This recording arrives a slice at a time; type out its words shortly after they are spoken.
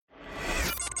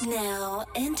Now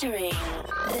entering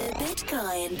the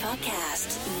Bitcoin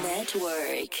Podcast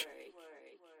Network.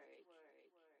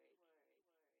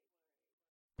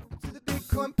 To the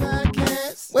Bitcoin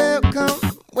Podcast. Welcome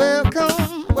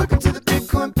to the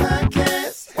Bitcoin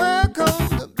Podcast. Welcome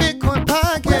to the Bitcoin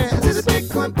Podcast. To the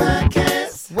Bitcoin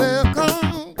Podcast.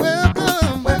 Welcome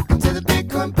to the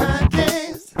Bitcoin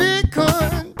Podcast.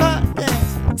 Bitcoin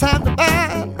Podcast. Time to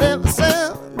buy, never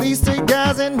sell. These three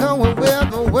guys ain't knowing well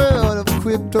the world of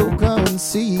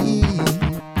cryptocurrency.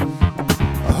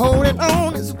 Holding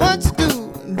on is what you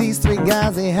do. These three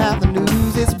guys, they have the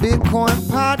news. It's Bitcoin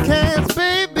Podcast,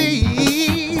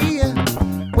 baby.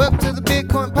 Welcome to the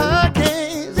Bitcoin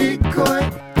Podcast.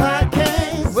 Bitcoin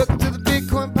Podcast. Welcome to the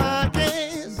Bitcoin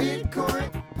Podcast.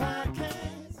 Bitcoin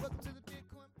Podcast. Welcome to the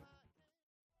Bitcoin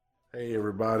Podcast. Hey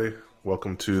everybody,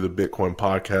 welcome to the Bitcoin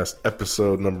Podcast,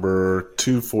 episode number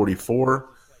 244.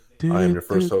 I am your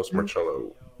first host,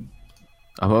 Marcello.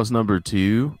 I'm host number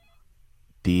 2,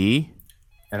 D.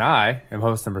 And I am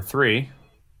host number 3,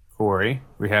 Corey.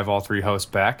 We have all three hosts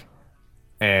back,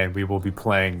 and we will be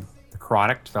playing The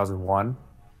Chronic 2001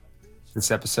 this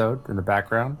episode in the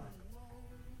background.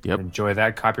 Yep. Enjoy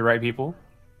that, copyright people.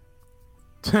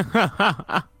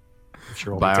 I'm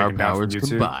sure we'll By be our taken down from powers YouTube.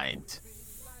 combined.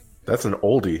 That's an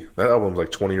oldie. That album's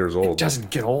like 20 years It old. doesn't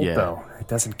get old, Yeah. though. It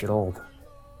doesn't get old.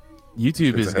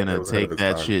 YouTube It's is ahead- going it to was ahead of take its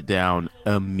that time. shit down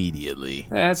immediately.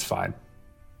 It's fine.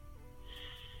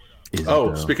 Is it Oh,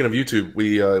 though? speaking of YouTube,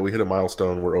 we hit a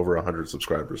milestone. We're over 100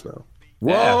 subscribers now.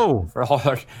 Whoa!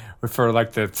 Yeah. For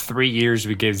like the 3 years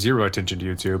we gave zero attention to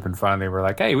YouTube, and finally we're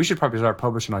like, hey, we should probably start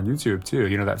publishing on YouTube too.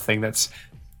 You know, that thing that's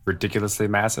ridiculously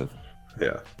massive?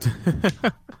 Yeah.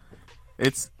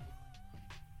 It's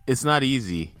not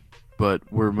easy, but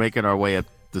we're making our way up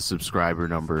the subscriber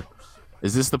number.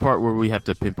 Is this the part where we have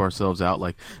to pimp ourselves out?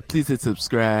 Like, please hit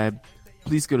subscribe.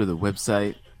 Please go to the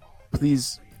website.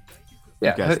 Please. You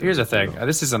guys Yeah, here's the know. thing.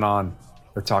 This isn't on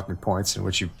the talking points in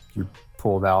which you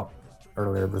pulled out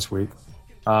earlier this week.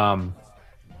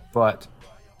 But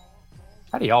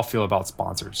how do y'all feel about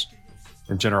sponsors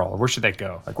in general? Where should they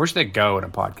go? Like, where should they go in a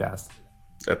podcast?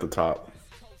 At the top.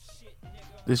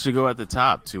 This should go at the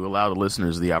top to allow the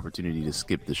listeners the opportunity to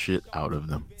skip the shit out of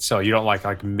them. So you don't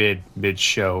like mid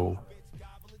show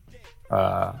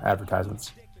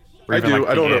advertisements? Or I even, do. like, I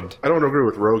the don't. end? I don't agree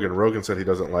with Rogan. Rogan said he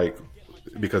doesn't like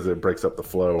because it breaks up the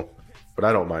flow, but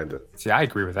I don't mind it. See, I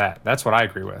agree with that. That's what I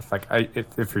agree with. Like,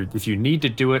 if you need to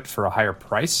do it for a higher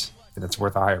price, then it's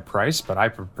worth a higher price. But I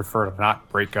prefer to not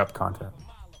break up content.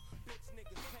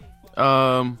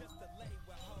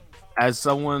 As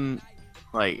someone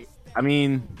like, I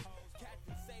mean,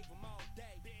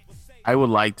 I would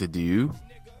like to do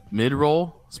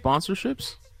mid-roll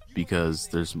sponsorships because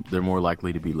they're more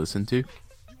likely to be listened to.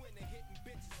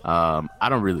 I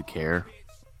don't really care.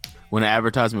 When an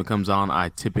advertisement comes on, I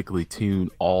typically tune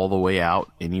all the way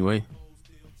out anyway.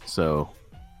 So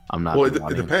I'm not. Well,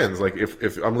 it depends. Like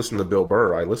if I'm listening to Bill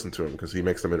Burr, I listen to him because he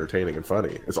makes them entertaining and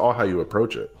funny. It's all how you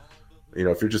approach it. You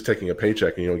know, if you're just taking a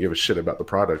paycheck and you don't give a shit about the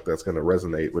product, that's going to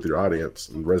resonate with your audience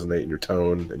and resonate in your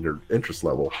tone and your interest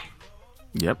level.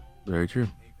 Yep, very true.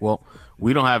 Well,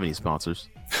 we don't have any sponsors.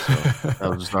 So that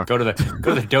was just our... Go to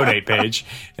the donate page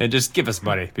and just give us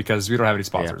money because we don't have any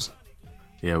sponsors.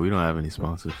 Yeah, we don't have any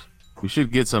sponsors. We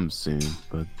should get some soon,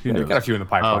 but who Yeah, we knows? got a few in the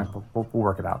pipeline. We'll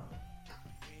work it out.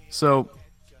 So,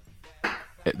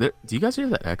 do you guys hear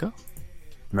that echo?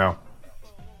 No.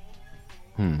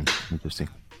 Interesting.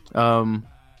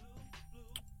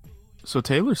 So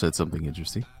Taylor said something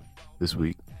interesting this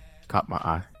week. Caught my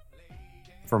eye.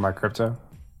 For my crypto?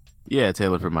 Yeah,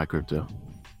 Taylor from My Crypto.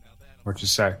 What'd you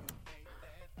say?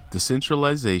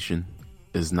 Decentralization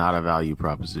is not a value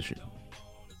proposition.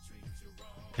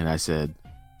 And I said,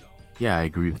 yeah, I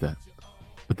agree with that.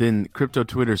 But then Crypto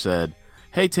Twitter said,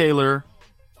 hey, Taylor,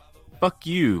 fuck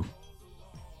you.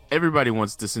 Everybody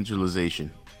wants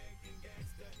decentralization.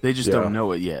 They just don't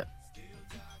know it yet.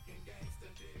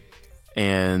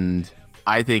 And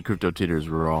I think Crypto Twitter is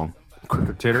wrong.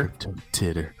 Crypto Titter? Crypto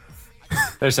Twitter.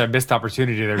 There's a missed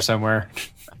opportunity there somewhere.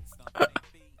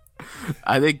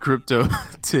 I think Crypto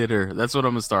Titter, that's what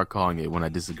I'm going to start calling it when I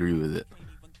disagree with it.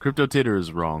 Crypto Titter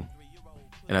is wrong.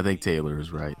 And I think Taylor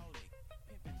is right.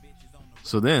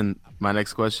 So then, my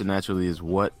next question naturally is,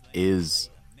 what is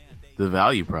the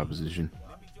value proposition?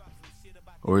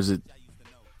 Or is it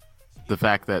the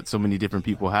fact that so many different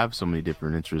people have so many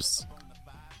different interests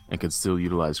and can still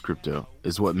utilize crypto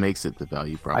is what makes it the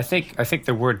value proposition? I think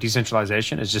the word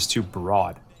decentralization is just too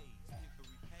broad.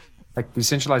 Like,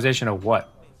 decentralization of what?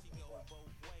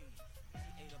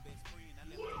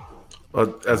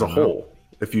 As a whole,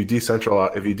 if you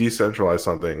decentralize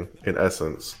something, in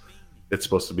essence, it's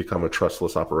supposed to become a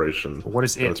trustless operation. What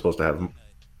is and it? It's supposed to have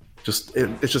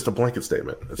it's just a blanket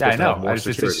statement. It's Yeah, I supposed to have know. more It's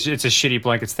security. a shitty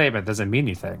blanket statement. It doesn't mean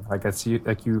anything. Like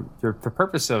the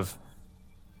purpose of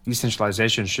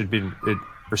decentralization should be in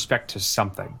respect to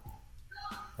something.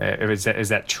 Is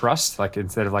that trust? Like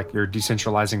instead of like you're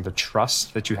decentralizing the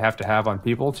trust that you have to have on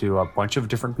people to a bunch of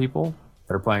different people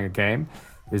that are playing a game,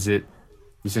 is it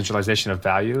decentralization of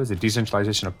value? Is it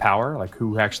decentralization of power? Like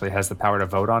who actually has the power to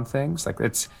vote on things? Like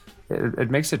it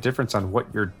makes a difference on what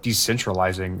you're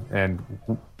decentralizing and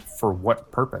for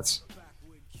what purpose.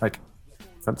 Like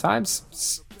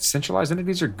sometimes centralized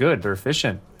entities are good, they're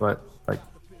efficient, but like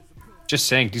just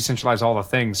saying decentralize all the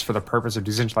things for the purpose of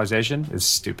decentralization is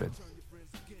stupid.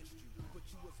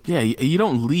 Yeah, you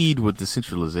don't lead with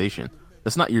decentralization.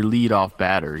 That's not your lead off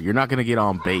batter. You're not going to get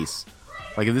on base.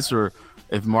 Like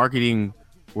if marketing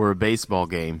were a baseball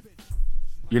game,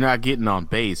 you're not getting on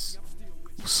base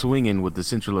swinging with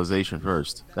decentralization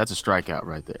first. That's a strikeout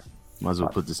right there. Might as well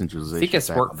put decentralization. I think it's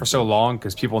back worked on for the so field. long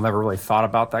because people never really thought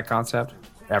about that concept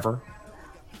ever.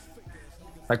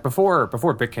 Like before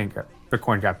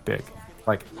Bitcoin got big,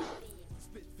 like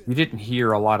you didn't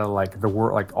hear a lot of like the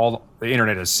word, like all the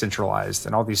internet is centralized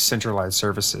and all these centralized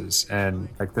services and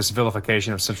like this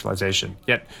vilification of centralization.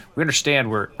 Yet we understand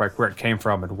where it came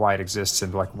from and why it exists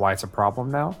and like why it's a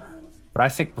problem now. But I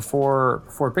think before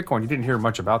Bitcoin, you didn't hear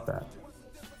much about that.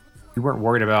 You weren't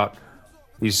worried about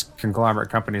these conglomerate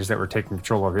companies that were taking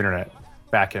control of the internet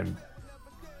back in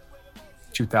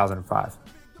 2005,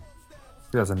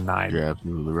 2009. You're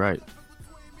absolutely right.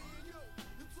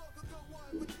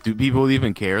 Do people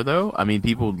even care though? I mean,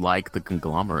 people like the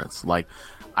conglomerates. Like,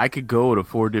 I could go to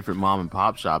 4 different mom and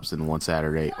pop shops in one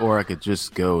Saturday, or I could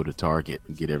just go to Target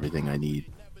and get everything I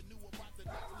need.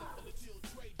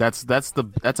 That's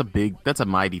a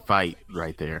mighty fight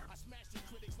right there.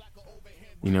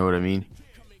 You know what I mean?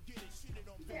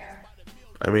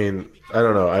 I mean, I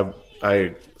don't know.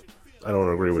 I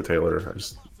don't agree with Taylor. I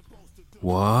just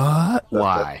What?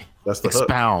 Why? that's the hook.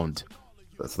 Expound.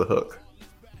 That's the hook.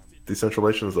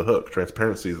 Decentralization is the hook.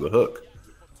 Transparency is the hook.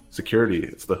 Security,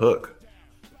 it's the hook.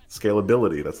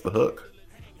 Scalability, that's the hook.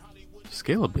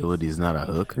 Scalability is not a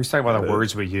hook. You're talking about the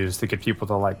words we use to get people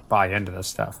to like buy into this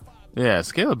stuff. Yeah,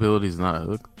 scalability is not a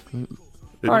hook.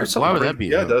 It, All right, so why would that be?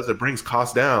 Yeah, it does. It brings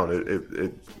costs down.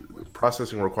 It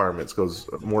processing requirements goes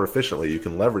more efficiently. You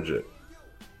can leverage it.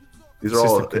 These are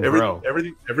all System can grow.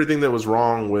 everything that was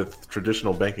wrong with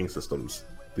traditional banking systems.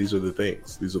 These are the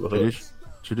things. These are the hooks.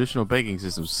 Traditional banking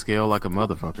systems scale like a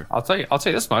motherfucker. I'll tell you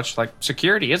this much: like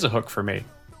security is a hook for me.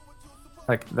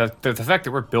 Like the fact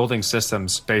that we're building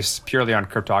systems based purely on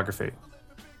cryptography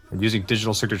and using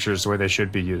digital signatures the way they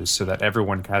should be used, so that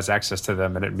everyone has access to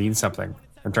them and it means something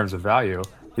in terms of value,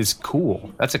 is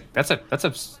cool. That's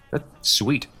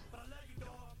sweet.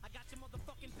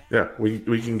 Yeah, we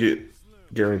can get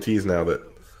guarantees now that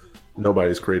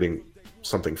nobody's creating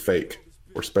something fake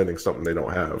or spending something they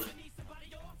don't have.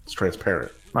 It's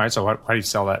transparent. All right, so how do you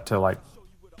sell that to like,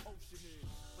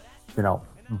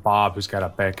 Bob, who's got a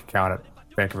bank account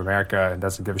at Bank of America and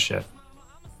doesn't give a shit?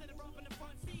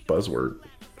 Buzzword.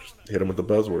 Just hit them with the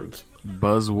buzzwords.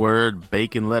 Buzzword,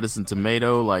 bacon, lettuce, and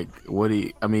tomato. Like, what do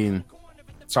you... I mean,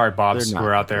 Sorry, Bobs, They're who not.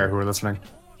 are out there who are listening.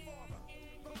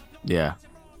 yeah.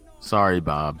 Sorry,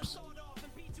 Bobs.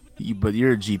 But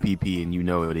you're a GPP and you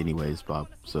know it anyways, Bob.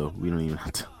 So we don't even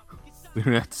have to... We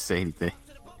don't have to say anything.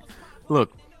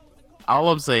 Look, all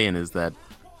I'm saying is that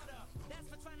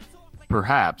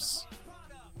perhaps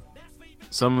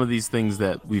some of these things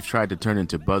that we've tried to turn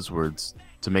into buzzwords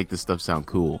to make this stuff sound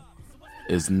cool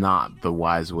is not the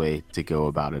wise way to go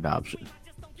about adoption.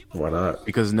 Why not?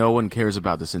 Because no one cares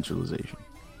about decentralization.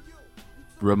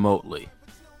 Remotely.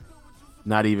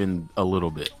 Not even a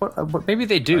little bit. But maybe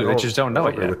they do. They just don't know it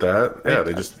agree yet. with that. Yeah,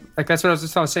 they just Like that's what I was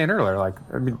just saying earlier. Like,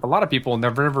 I mean, a lot of people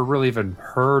never really even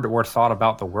heard or thought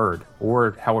about the word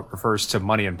or how it refers to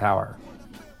money and power.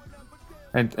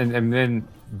 And then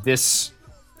this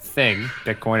thing,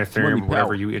 Bitcoin, Ethereum, Money, whatever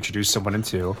power. you introduce someone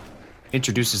into,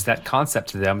 introduces that concept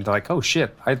to them. They're like, oh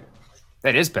shit,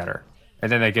 that is better.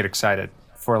 And then they get excited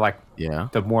for like Yeah.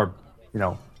 the more,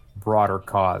 broader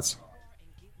cause.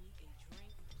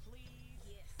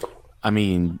 I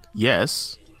mean,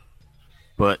 yes.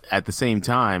 But at the same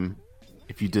time,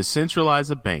 if you decentralize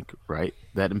a bank, right,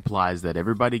 that implies that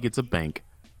everybody gets a bank.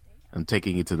 I'm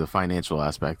taking it to the financial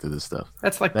aspect of this stuff.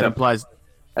 That's like That implies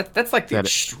That's like the That-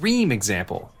 extreme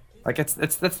example. Like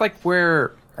that's like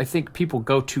where I think people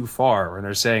go too far when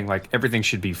they're saying like everything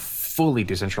should be fully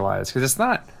decentralized, because it's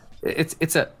not.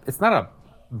 It's not a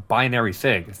binary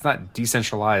thing. It's not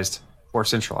decentralized or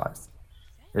centralized.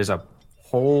 There's a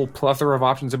whole plethora of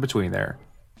options in between there.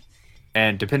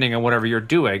 And depending on whatever you're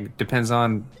doing, depends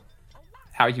on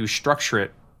how you structure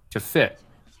it to fit.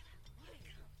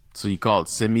 So you call it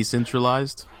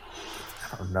semi-centralized?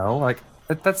 I don't know. Like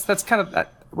that's kind of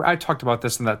that. I talked about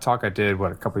this in that talk I did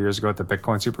a couple years ago at the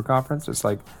Bitcoin Super Conference. It's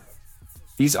like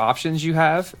these options you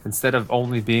have, instead of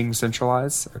only being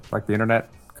centralized, like the internet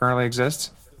currently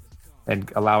exists,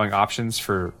 and allowing options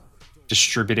for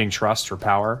distributing trust or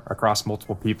power across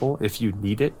multiple people if you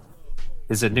need it,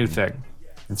 is a new thing.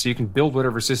 And so you can build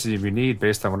whatever system you need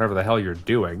based on whatever the hell you're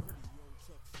doing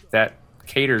that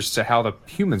caters to how the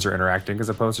humans are interacting, as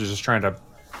opposed to just trying to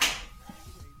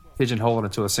pigeonhole it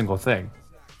into a single thing.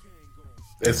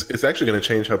 It's actually going to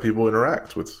change how people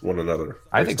interact with one another.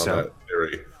 I think so. That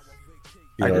theory.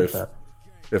 I agree with that.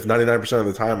 If 99% of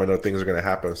the time I know things are going to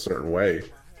happen a certain way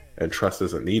and trust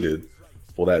isn't needed,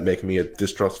 will that make me a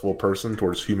distrustful person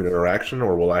towards human interaction,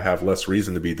 or will I have less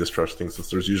reason to be distrusting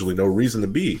since there's usually no reason to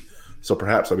be? So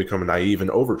perhaps I become naive and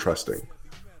over-trusting.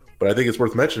 But I think it's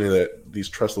worth mentioning that these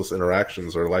trustless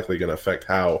interactions are likely going to affect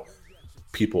how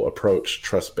people approach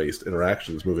trust-based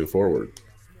interactions moving forward.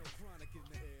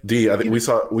 D, I think we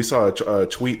saw a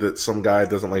tweet that some guy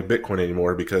doesn't like Bitcoin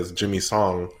anymore because Jimmy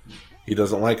Song, he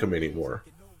doesn't like him anymore.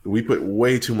 We put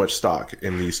way too much stock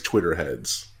in these Twitter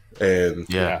heads. And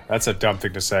yeah, that's a dumb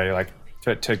thing to say. Like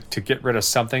to get rid of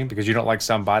something because you don't like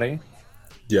somebody.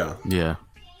 Yeah. Yeah.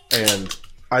 And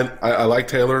I like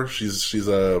Taylor. She's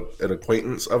an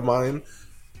acquaintance of mine,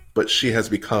 but she has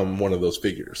become one of those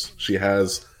figures. She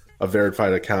has a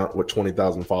verified account with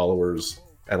 20,000 followers,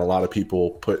 and a lot of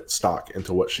people put stock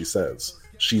into what she says.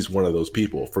 She's one of those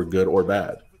people, for good or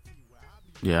bad.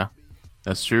 Yeah,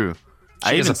 that's true.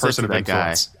 She is a person of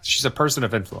influence. She's a person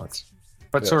of influence.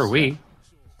 But so are we.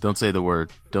 Don't say the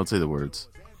word. Don't say the words.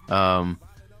 What's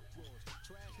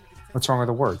wrong with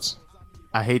the words?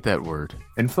 I hate that word.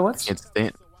 Influence? Can't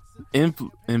stand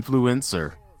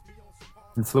influencer.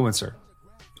 Influencer.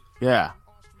 Yeah,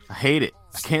 I hate it.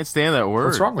 I can't stand that word.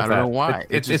 What's wrong with that? I don't know why.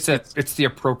 It's the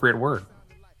appropriate word.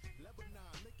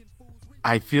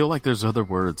 I feel like there's other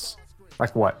words.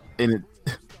 Like what? In it,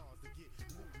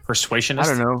 persuasionist? I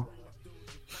don't know.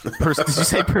 Did you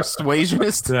say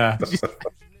persuasionist? Yeah.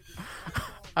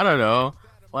 I don't know.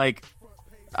 Like,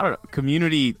 I don't know.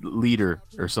 Community leader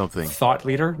or something. Thought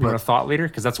leader? You want a thought leader?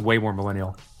 Because that's way more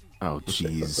millennial. Oh,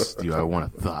 jeez. Do I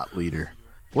want a thought leader?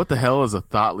 What the hell is a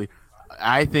thought leader?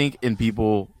 I think, and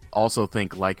people also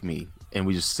think like me, and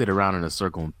we just sit around in a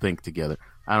circle and think together.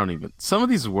 I don't even. Some of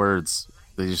these words,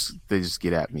 they just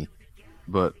get at me.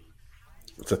 But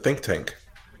it's a think tank.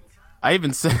 I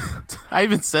even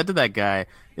said to that guy,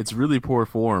 it's really poor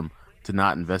form to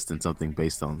not invest in something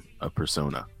based on a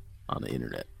persona on the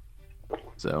internet.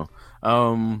 So,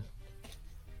 yeah.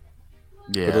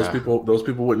 But those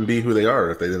people wouldn't be who they are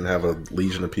if they didn't have a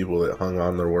legion of people that hung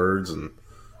on their words and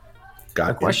got.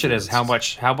 The question is how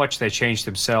much they change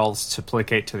themselves to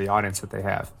placate to the audience that they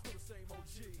have.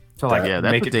 To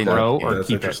make it grow or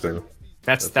keep it.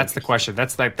 That's the question.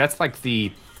 That's like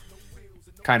the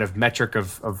kind of metric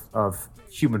of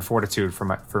human fortitude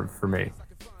for me,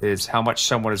 is how much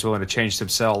someone is willing to change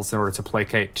themselves in order to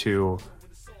placate to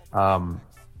an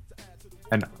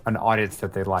audience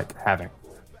that they like having.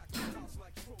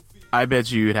 I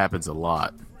bet you it happens a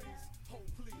lot.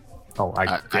 Oh,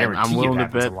 I guarantee I'm willing it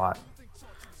happens to bet, a lot.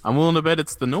 I'm willing to bet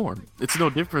it's the norm. It's no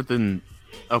different than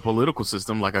a political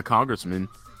system, like a congressman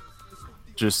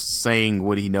just saying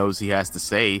what he knows he has to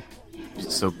say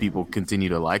so people continue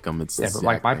to like him. It's but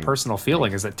like my personal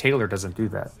feeling is that Taylor doesn't do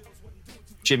that.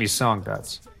 Jimmy Song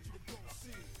does.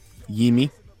 Yimi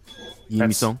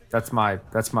Song. That's my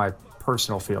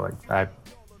personal feeling. I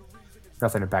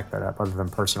nothing to back that up other than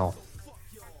personal.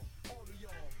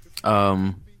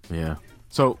 Yeah.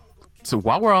 So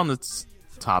while we're on this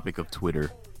topic of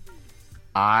Twitter,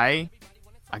 I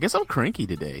guess I'm cranky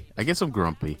today. I guess I'm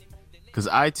grumpy because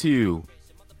I too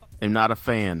am not a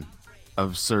fan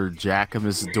of Sir Jack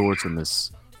Dorsey,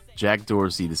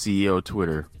 the CEO of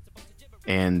Twitter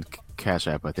and Cash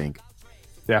App, I think.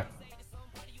 Yeah.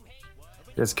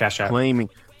 It's Cash App. Claiming,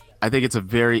 I think it's a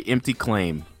very empty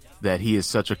claim that he is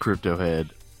such a crypto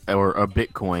head or a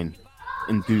Bitcoin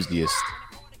enthusiast.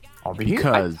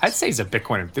 Because I'd say he's a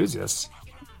Bitcoin enthusiast.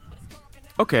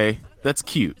 Okay, that's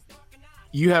cute.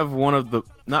 You have one of the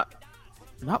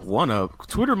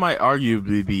Twitter might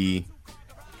arguably be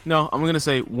I'm going to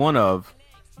say one of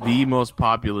the most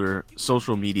popular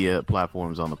social media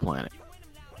platforms on the planet.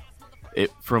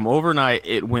 From overnight,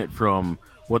 it went from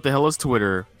what the hell is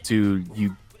Twitter to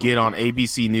you get on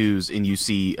ABC News and you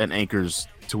see an anchor's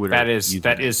Twitter. That is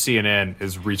CNN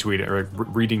is retweeting or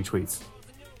reading tweets.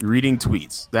 reading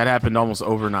tweets. That happened almost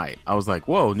overnight. I was like,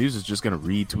 whoa, news is just going to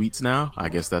read tweets now? I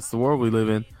guess that's the world we live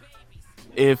in.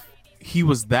 If he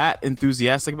was that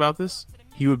enthusiastic about this,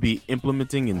 he would be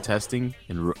implementing and testing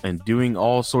and doing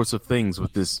all sorts of things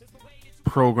with this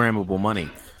programmable money.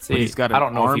 See, He's got I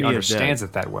don't know if he army of understands devs.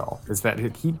 it that well. Is that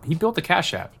he built the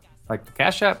Cash App. Like, the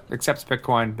Cash App accepts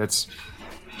Bitcoin. That's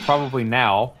probably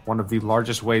now one of the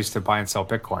largest ways to buy and sell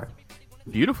Bitcoin.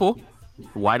 Beautiful.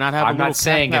 Why not have? I'm a little not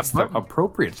saying Cash it's App the button?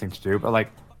 appropriate thing to do, but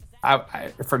like,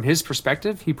 from his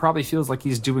perspective, he probably feels like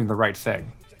he's doing the right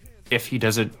thing. If he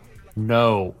doesn't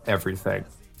know everything,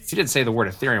 he didn't say the word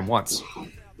Ethereum once.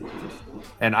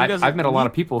 And I've met a lot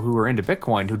of people who are into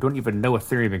Bitcoin who don't even know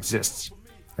Ethereum exists,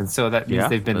 and so that means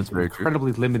they've been that's very true.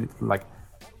 incredibly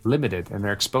limited in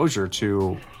their exposure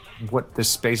to what this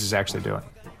space is actually doing.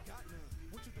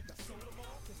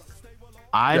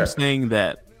 I'm saying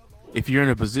that if you're in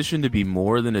a position to be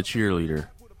more than a cheerleader,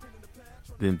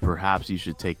 then perhaps you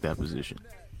should take that position.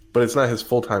 But it's not his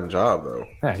full-time job, though.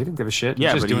 Yeah, he didn't give a shit. Yeah,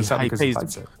 He's just but doing he something because he pays-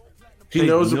 likes it. He Pay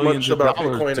knows as millions much of about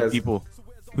dollars Bitcoin to as people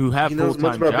who have he knows as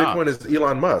much full-time about jobs. Bitcoin as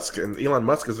Elon Musk, and Elon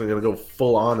Musk isn't going to go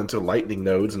full on into Lightning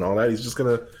nodes and all that. He's just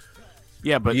going to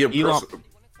Yeah, but be a Elon. person.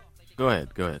 Go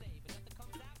ahead.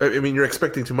 I mean, you're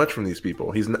expecting too much from these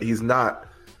people. He's not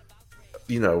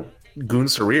Goon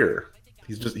Sarir.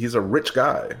 He's a rich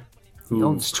guy He who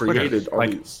owns Twitter. created all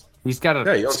Like, these. He's got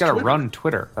Yeah, he to owns Twitter. Twitter. Run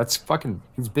Twitter. That's fucking.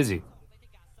 He's busy.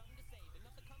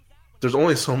 There's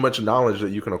only so much knowledge that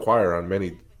you can acquire on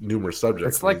numerous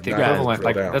subjects. It's like the He's not gonna equivalent. drill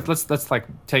Like, down. let's like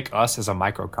take us as a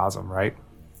microcosm, right?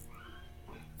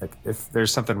 Like, if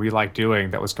there's something we like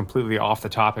doing that was completely off the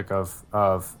topic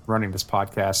of running this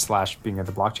podcast / being in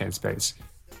the blockchain space,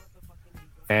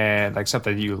 and like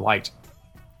something you liked,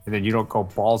 and then you don't go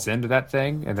balls into that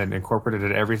thing and then incorporate it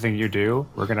in everything you do,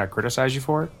 we're gonna criticize you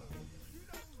for it.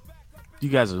 You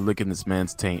guys are licking this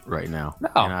man's taint right now. No.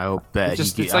 And I hope that It's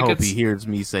just- he, it's I like hope it's- he hears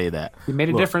me say that. He made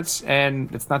a Look, difference,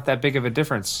 and it's not that big of a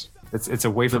difference. It's a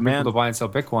way for The man- people to buy and sell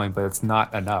Bitcoin, but it's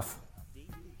not enough.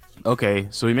 Okay,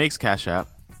 so he makes Cash App.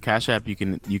 Cash App, you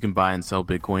can buy and sell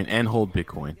Bitcoin and hold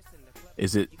Bitcoin.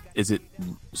 Is it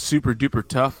super duper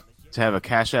tough to have a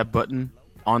Cash App button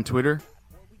on Twitter?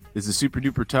 Is it super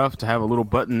duper tough to have a little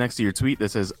button next to your tweet that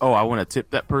says, "Oh, I want to tip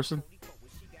that person"?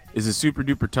 Is it super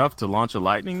duper tough to launch a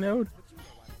Lightning node?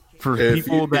 For If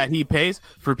people you- that he pays,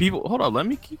 hold on, let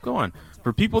me keep going.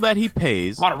 For people that he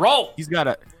pays, On a roll. he's got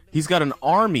an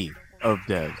army of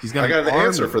devs. He's got I got an an army.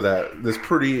 answer for that. That's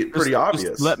pretty Just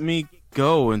obvious. let me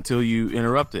go until you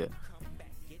interrupt it.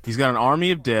 He's got an army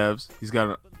of devs. He's got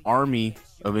an army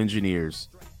of engineers.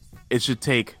 It should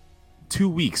take 2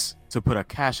 weeks to put a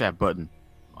Cash App button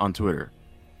on Twitter.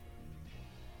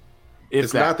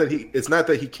 It's not that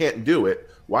he can't do it.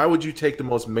 Why would you take the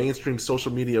most mainstream social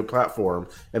media platform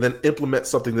and then implement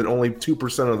something that only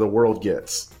 2% of the world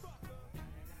gets?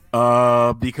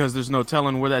 Because there's no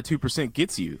telling where that 2%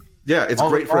 gets you. Yeah, it's All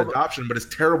great the- for all the- adoption, but it's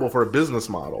terrible for a business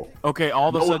model. Okay, all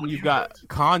of a No one sudden would you've use got it.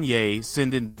 Kanye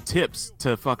sending tips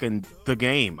to fucking the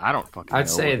game. I don't fucking know. I'd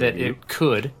say what that they do. it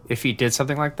could, if he did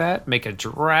something like that, make a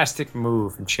drastic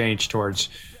move and change towards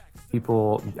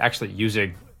people actually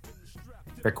using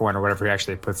Bitcoin or whatever he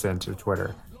actually puts into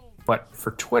Twitter. But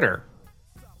for Twitter,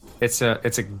 it's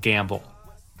a gamble.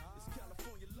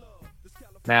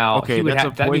 Now, Okay, he would that's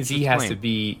have, a that point means he to has claim. to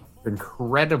be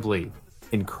incredibly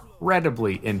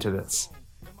into this,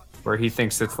 where he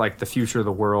thinks it's like the future of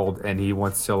the world, and he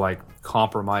wants to like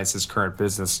compromise his current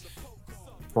business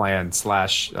plan /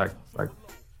 like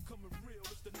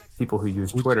people who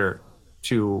use Twitter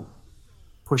to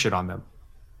push it on them.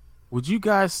 Would you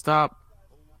guys stop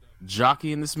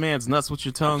jockeying this man's nuts with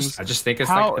your tongues? I just think it's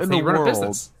How like in the the run a world?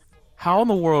 business. How in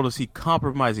the world is he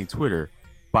compromising Twitter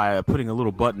by putting a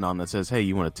little button on that says, "Hey,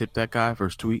 you want to tip that guy for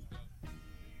his tweet?"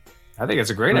 I think it's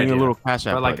a great Putting a idea. little Cash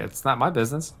App but like, button. it's not my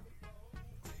business.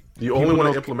 You only People want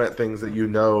to don't- implement things that you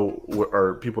know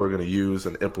are people are going to use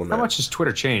and implement. How much has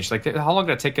Twitter changed? Like, how long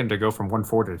did it take him to go from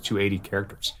 140 to 280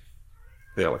 characters?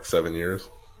 Yeah, like 7 years.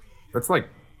 That's like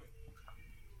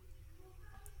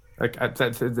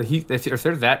if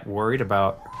they're that worried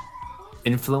about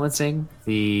influencing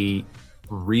the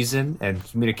reason and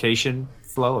communication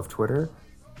flow of Twitter,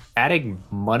 adding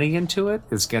money into it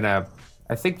is gonna.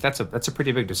 I think that's a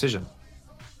pretty big decision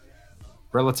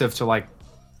relative to like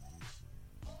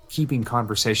keeping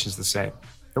conversations the same.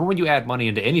 And when you add money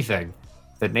into anything,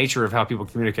 the nature of how people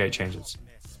communicate changes.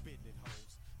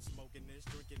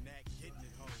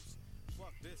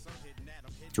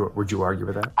 Would you argue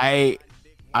with that?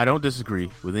 I don't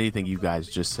disagree with anything you guys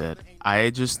just said. I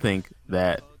just think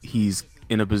that he's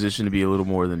in a position to be a little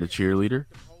more than a cheerleader,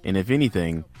 and if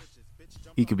anything,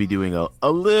 he could be doing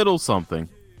a little something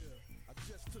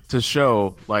to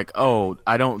show, like, oh,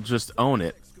 I don't just own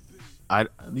it.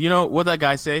 You know what that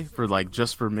guy say for like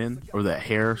Just for Men, or that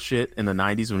hair shit in the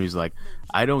 90s when he was like,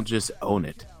 I don't just own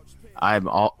it, I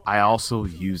also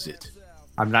use it.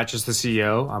 I'm not just the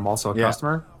CEO, I'm also a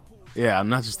customer. Yeah, I'm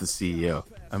not just the CEO,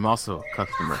 I'm also a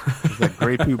customer. Was that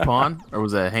Grey Poupon or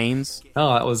was that Hanes?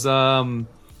 Oh, that was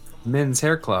Men's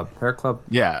Hair Club.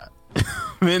 Yeah.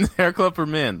 Men's Hair Club for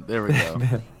Men. There we go.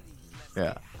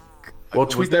 Yeah. Well,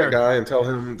 tweet that guy and tell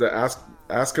him to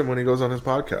ask him when he goes on his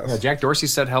podcast. Yeah, Jack Dorsey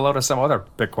said hello to some other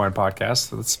Bitcoin podcast.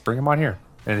 So let's bring him on here,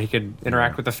 and he can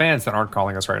interact with the fans that aren't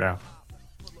calling us right now.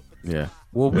 Yeah.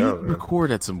 Well, we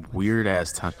record at some weird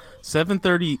ass time.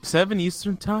 7:37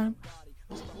 Eastern time.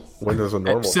 When there's a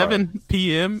normal 7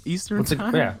 p.m. Eastern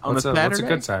time. On a Saturday. What's a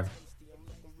good time?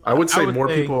 I would say more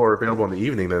people are available in the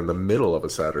evening than in the middle of a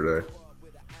Saturday.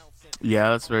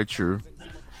 Yeah, that's very true.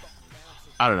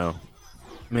 I don't know.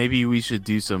 Maybe we should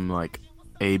do some like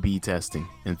A/B testing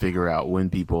and figure out when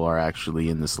people are actually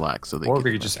in the Slack, so or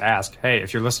we could just ask, hey,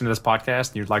 if you're listening to this podcast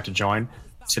and you'd like to join,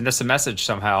 send us a message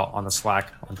somehow on the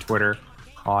Slack, on Twitter,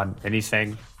 on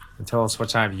anything, and tell us what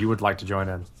time you would like to join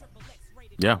in.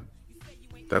 Yeah,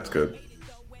 that's good.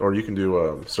 Or you can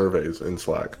do surveys in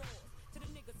Slack.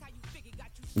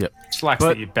 Yep, Slack's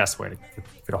the best way to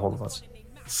get a hold of us.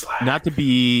 Slack. Not to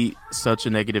be such a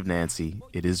negative Nancy,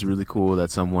 it is really cool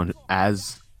that someone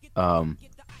as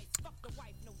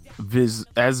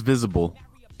visible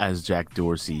as Jack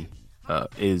Dorsey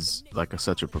is like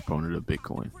such a proponent of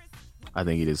Bitcoin. I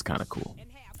think it is kind of cool.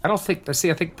 I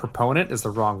think proponent is the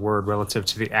wrong word relative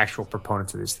to the actual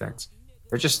proponents of these things.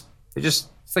 It's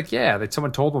like,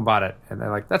 someone told them about it and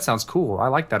they're like, that sounds cool. I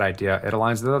like that idea. It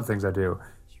aligns with other things I do.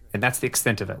 And that's the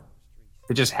extent of it.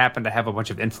 They just happen to have a bunch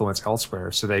of influence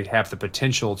elsewhere, so they have the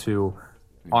potential to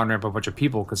honor a bunch of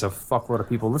people because a fuckload of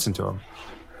people listen to them,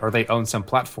 or they own some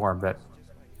platform that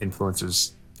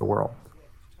influences the world.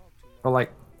 But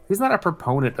like, he's not a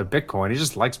proponent of Bitcoin. He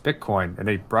just likes Bitcoin, and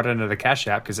they brought it into the Cash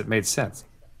App because it made sense.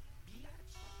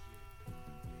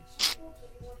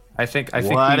 I think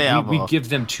we give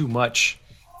them too much,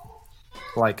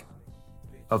 like,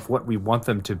 of what we want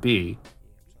them to be,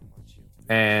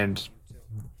 and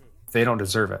they don't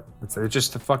deserve it. They're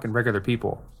just the fucking regular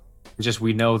people. It's just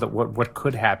we know that what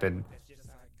could happen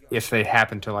if they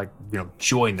happen to, like, you know,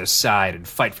 join the side and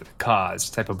fight for the cause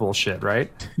type of bullshit,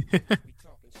 right?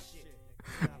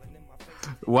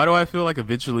 Why do I feel like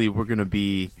eventually we're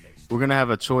gonna have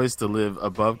a choice to live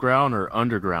above ground or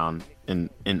underground? In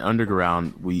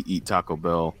underground we eat Taco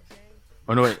Bell.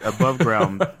 Oh no, wait, above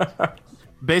ground.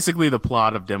 Basically, the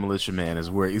plot of Demolition Man is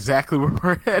exactly where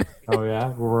we're headed. Oh yeah,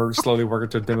 we're slowly working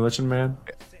to Demolition Man.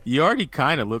 You already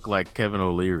kind of look like Kevin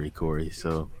O'Leary, Corey.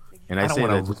 So, and I don't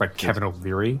want to look like Kevin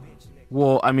O'Leary.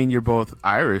 Well, I mean, you're both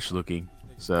Irish looking.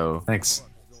 So thanks.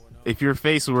 If your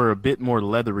face were a bit more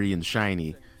leathery and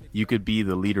shiny, you could be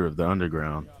the leader of the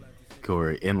underground,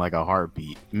 Corey, in like a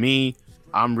heartbeat. Me,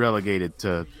 I'm relegated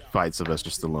to fight Sylvester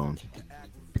Stallone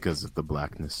because of the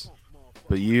blackness.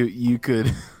 But you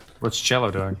could. What's Cello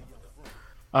doing?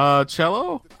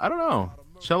 Cello? I don't know.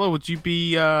 Cello, would you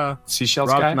be Seashells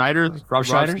Rob guy? Schneider? Rob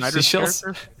Schneider? Seashells?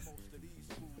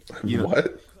 You know,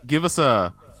 what? Give us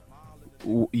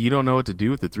you don't know what to do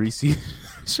with the 3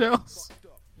 seashells?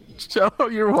 Cello,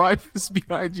 your wife is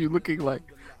behind you looking like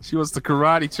she wants to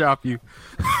karate chop you.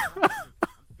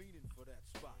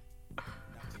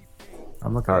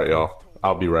 I'm looking. All right, y'all.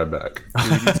 I'll be right back.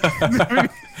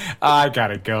 I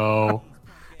gotta go.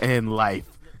 And life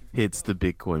hits the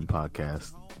Bitcoin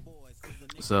podcast.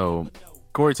 So,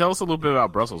 Corey, tell us a little bit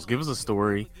about Brussels. Give us a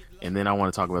story, and then I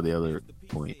want to talk about the other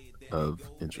point of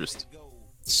interest.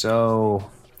 So,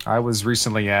 I was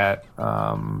recently at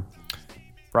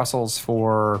Brussels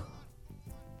for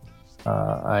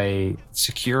a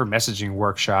secure messaging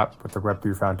workshop with the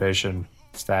Web3 Foundation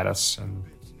status and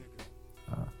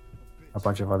a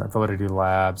bunch of other Validity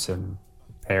Labs and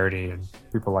Parity and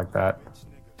people like that.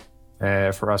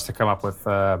 For us to come up with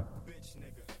a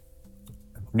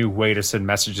new way to send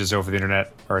messages over the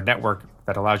internet, or a network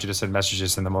that allows you to send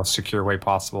messages in the most secure way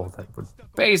possible that would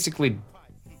basically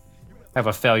have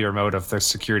a failure mode of the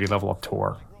security level of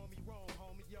Tor.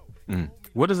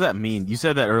 What does that mean? You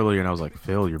said that earlier, and I was like,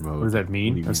 failure mode. What does that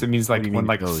mean? It means like when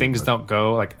like things don't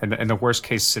go like in the worst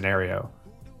case scenario,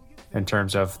 in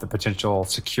terms of the potential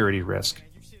security risk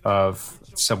of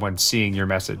someone seeing your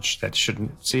message that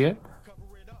shouldn't see it.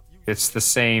 It's the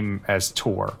same as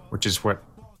Tor, which is what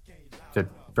the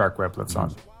dark web lives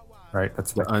on, right?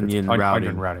 That's the onion routing.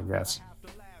 Onion routing, yes.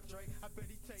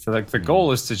 So like the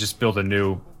goal is to just build a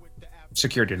new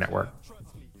security network.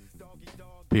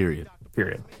 Period.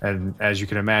 period. And as you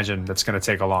can imagine, that's going to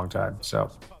take a long time.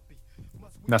 So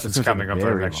nothing's It's gonna coming take up a for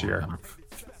very next long year. time.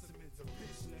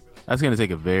 That's going to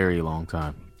take a very long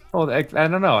time. Well, I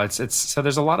don't know. It's so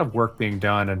there's a lot of work being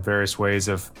done in various ways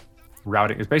of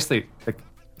routing. It's basically like,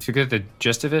 if you get the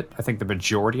gist of it, I think the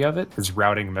majority of it is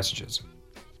routing messages.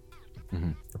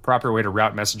 The proper way to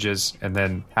route messages, and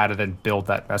then how to then build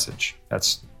that message.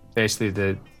 That's basically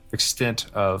the extent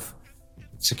of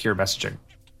secure messaging.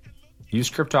 Use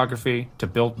cryptography to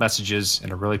build messages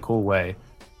in a really cool way,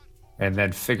 and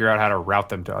then figure out how to route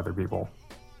them to other people.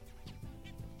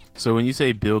 So when you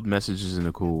say build messages in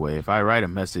a cool way, if I write a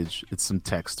message, it's some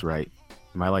text, right?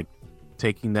 Am I like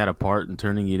taking that apart and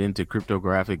turning it into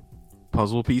cryptographic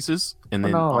puzzle pieces? And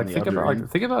then on the think other about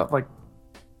end- think about like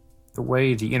the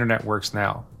way the internet works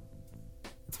now.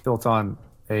 It's built on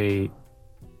a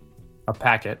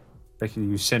packet. Basically,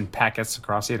 you send packets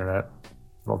across the internet,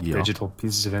 little Yeah. digital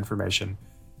pieces of information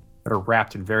that are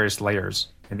wrapped in various layers,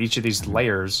 and each of these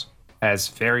layers has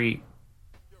very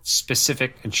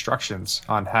specific instructions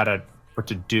on what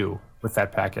to do with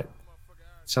that packet.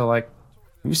 So, like,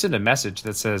 you send a message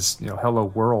that says, "Hello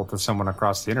world" to someone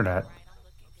across the internet.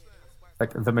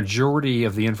 Like, the majority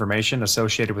of the information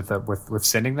associated with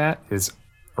sending that is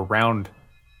around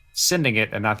sending it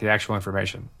and not the actual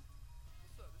information.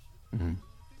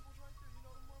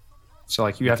 So,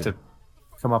 like, you have to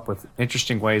come up with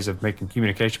interesting ways of making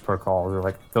communication protocols, or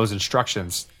like those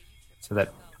instructions, so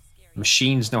that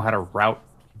machines know how to route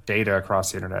data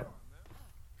across the internet.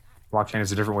 Blockchain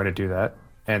is a different way to do that,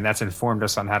 and that's informed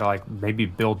us on how to like maybe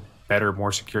build better,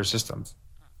 more secure systems.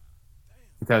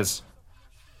 Because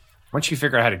once you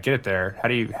figure out how to get it there, how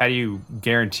do you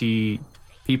guarantee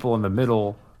people in the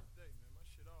middle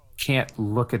can't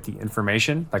look at the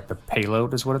information, like the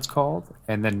payload is what it's called,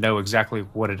 and then know exactly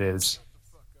what it is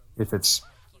if it's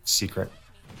secret?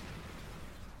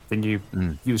 Then you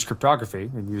use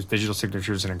cryptography and use digital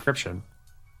signatures and encryption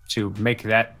to make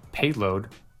that payload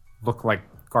look like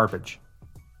garbage.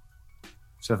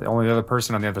 So the only other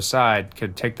person on the other side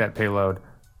could take that payload,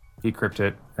 decrypt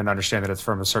it, and understand that it's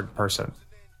from a certain person.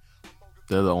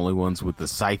 They're the only ones with the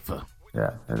cipher.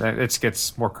 Yeah, and then it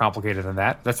gets more complicated than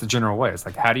that. That's the general way. It's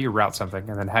like, how do you route something,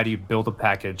 and then how do you build a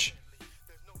package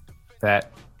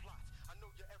that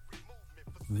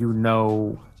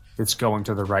it's going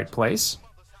to the right place,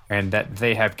 and that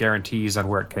they have guarantees on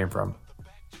where it came from.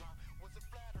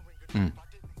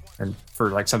 And for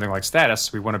like something like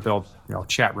Status, we want to build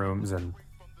chat rooms and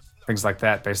things like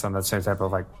that based on that same type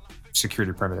of like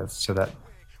security primitives, so that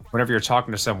whenever you're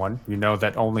talking to someone, you know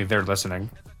that only they're listening,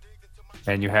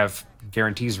 and you have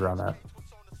guarantees around that.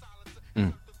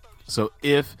 So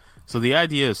the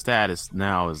idea of Status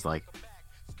now is like,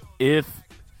 if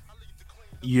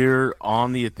you're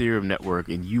on the Ethereum network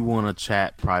and you want to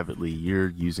chat privately, you're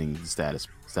using the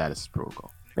status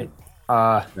protocol.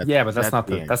 Yeah, but that's not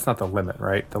the end. that's not the limit,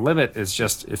 right? The limit is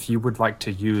just if you would like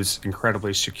to use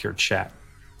incredibly secure chat,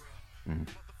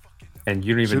 and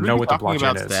you don't even Should we know be what the talking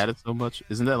blockchain about is. Status so much?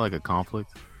 Isn't that like a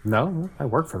conflict? No, I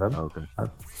work for them. Okay.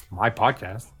 It's my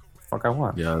podcast. Fuck, I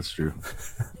want. Yeah, that's true.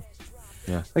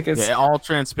 Yeah. Like it's, Yeah, all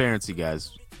transparency,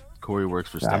 guys. Corey works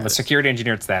for Status. I'm a security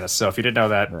engineer at Status, so if you didn't know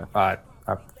that,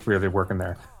 I'm really working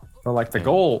there. But like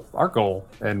our goal,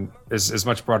 and is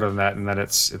much broader than that, and that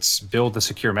it's build a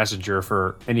secure messenger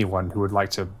for anyone who would like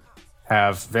to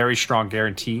have very strong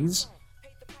guarantees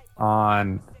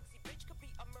on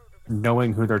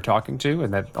knowing who they're talking to,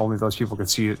 and that only those people can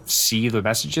see the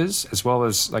messages, as well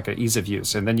as like an ease of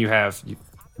use. And then and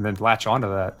then latch onto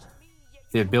that,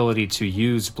 the ability to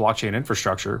use blockchain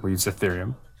infrastructure, we use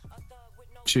Ethereum,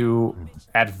 to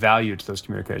add value to those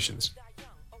communications.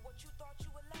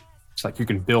 It's like you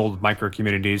can build micro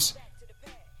communities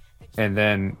and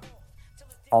then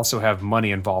also have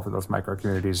money involved in those micro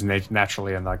communities, and they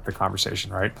naturally in like the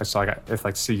conversation, right? So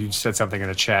like so you said something in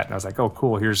a chat and I was like, oh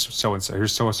cool, here's so and so,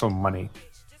 here's so and so money,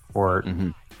 or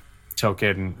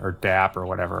token or DApp or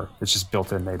whatever. It's just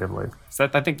built in natively. So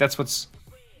I think that'd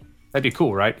be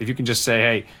cool, right? If you can just say,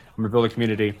 hey, I'm gonna build a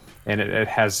community and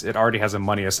it already has a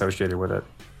money associated with it.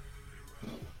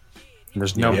 And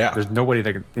there's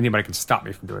nobody anybody can stop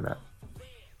me from doing that.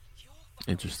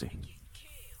 Interesting.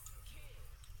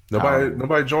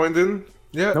 Nobody joined in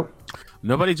yet? Nope.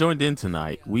 Nobody joined in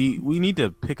tonight. We need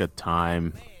to pick a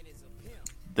time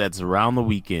that's around the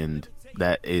weekend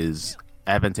that is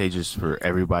advantageous for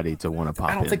everybody to want to pop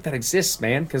in. I don't think that exists,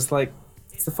 man, because like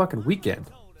it's the fucking weekend.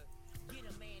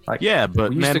 Like, Yeah,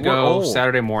 but we used man, to we're go old.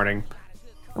 Saturday morning.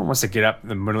 No one wants to get up in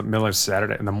the middle of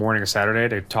Saturday, in the morning of Saturday,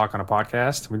 to talk on a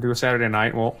podcast. We do a Saturday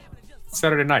night. Well, it's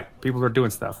Saturday night. People are doing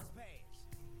stuff.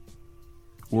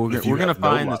 If you we're gonna have no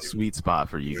find the life. sweet spot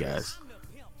for you guys.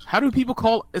 How do people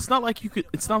call? It's not like you could.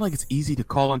 It's not like it's easy to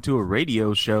call into a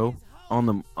radio show on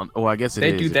the. Oh, I guess it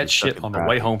They is do if that you're stuck shit in on the way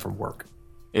traffic. home from work.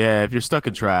 Yeah, if you're stuck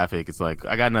in traffic, it's like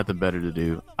I got nothing better to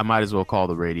do. I might as well call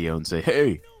the radio and say,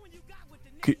 "Hey,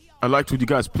 I liked when you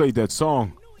guys played that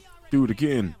song. Do it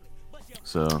again."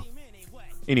 So,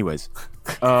 anyways,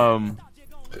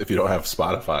 If you don't have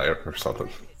Spotify or something.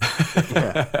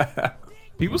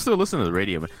 people still listen to the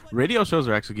radio. Man. Radio shows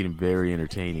are actually getting very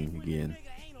entertaining again.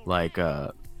 Like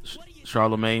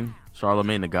Charlemagne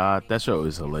the God. That show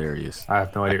is hilarious. I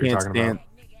have no idea what you're talking about.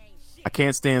 I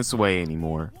can't stand Sway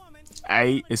anymore.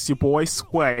 Hey, it's your boy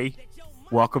Sway.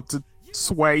 Welcome to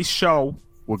Sway Show.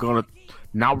 We're gonna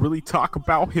not really talk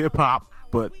about hip hop,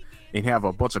 but and have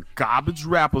a bunch of garbage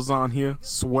rappers on here.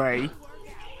 Sway.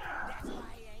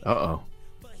 Uh-oh.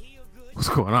 What's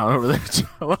going on over there,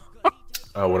 Jello?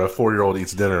 When a 4-year-old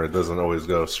eats dinner, it doesn't always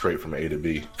go straight from A to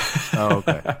B. Oh,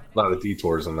 okay. A lot of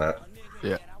detours in that.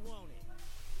 Yeah.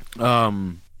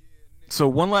 So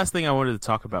one last thing I wanted to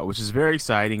talk about, which is very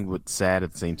exciting but sad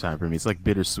at the same time for me. It's like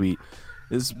bittersweet.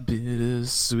 It's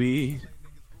bittersweet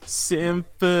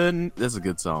symphony. That's a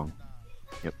good song.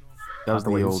 Yep. That was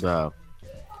the old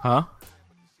huh?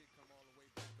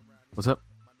 What's up?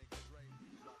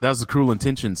 That was the Cruel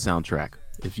Intentions soundtrack.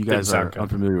 If you guys Didn't sound are good.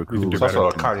 unfamiliar with Cruel There's also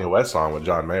a Intentions. Kanye West song with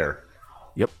John Mayer.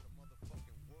 Yep.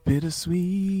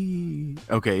 Bittersweet.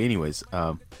 Okay, anyways,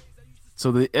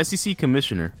 so the SEC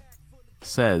commissioner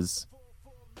says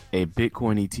a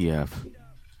Bitcoin ETF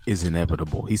is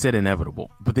inevitable. He said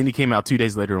inevitable, but then he came out 2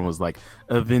 days later and was like,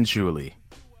 eventually.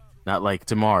 Not like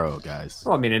tomorrow, guys.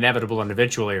 Well, I mean, inevitable and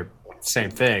eventually are the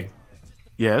same thing.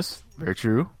 Yes, very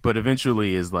true. But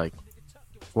eventually is like,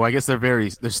 well, I guess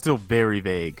they're still very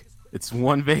vague. It's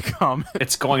one vague comment.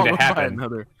 It's going to followed by happen.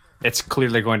 Another. It's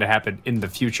clearly going to happen in the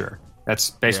future.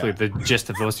 That's basically Yeah. the gist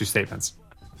of those two statements.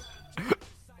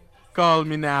 Call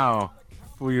me now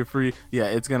for your free. Yeah,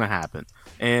 it's gonna happen.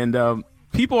 And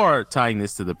people are tying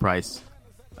this to the price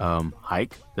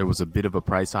hike. There was a bit of a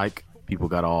price hike. People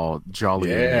got all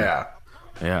jolly. Yeah.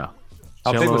 Yeah.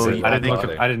 How big was Cello, it? I didn't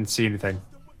think- I didn't see anything.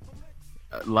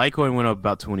 Litecoin went up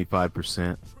about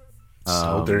 25%.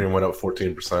 Ethereum went up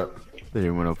 14%. They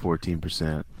went up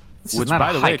 14%. This Which, is not by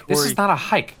a the hike. way, This Corey, is not a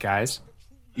hike, guys.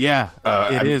 yeah,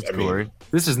 it is, I mean- Corey.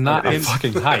 This is not a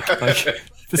fucking hike. Like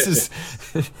this is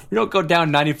you don't go down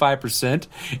 95%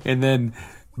 and then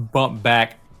bump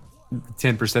back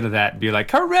 10% of that and be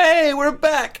like, "Hooray, we're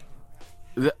back!"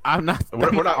 I'm not, We're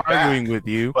I'm not not arguing back, with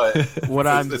you. But What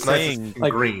I'm it's nice saying, and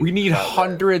Like green we need that way.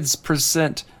 hundreds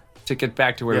percent to get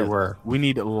back to where yes, we were. we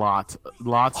need lots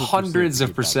of Hundreds to of get back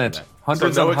to percent. that.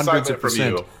 Hundreds So no and hundreds of excitement from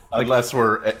percent. you, unless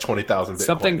we're at 20,000 Bitcoin.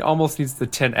 Something almost needs the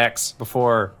 10x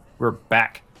before we're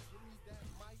back.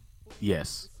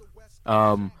 Yes.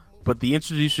 But the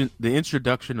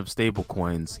introduction of stable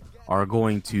coins are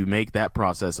going to make that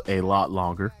process a lot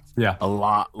longer. Yeah. A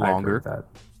lot I agree longer. with that.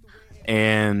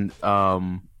 And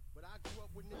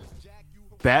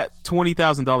that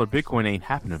 $20,000 Bitcoin ain't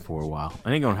happening for a while. It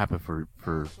ain't gonna happen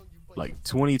for like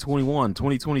 2021,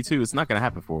 2022. It's not gonna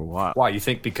happen for a while. Why you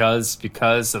think because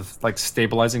of like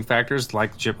stabilizing factors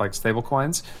like stable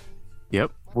coins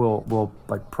Yep. will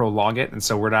like prolong it, and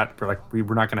so we're not going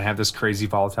to have this crazy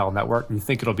volatile network? You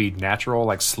think it'll be natural,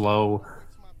 like slow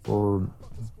or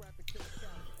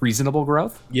reasonable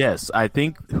growth? Yes, I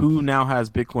think who now has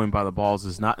Bitcoin by the balls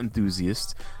is not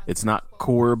enthusiasts. It's not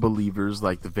core believers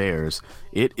like the Bears.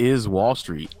 It is Wall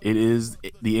Street. It is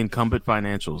the incumbent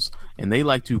financials, and they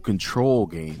like to control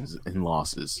gains and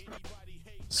losses.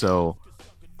 So,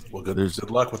 Well, good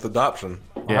luck with adoption.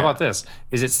 Well, Yeah. how about this?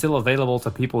 Is it still available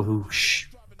to people who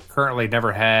currently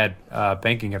never had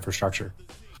banking infrastructure?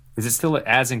 Is it still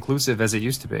as inclusive as it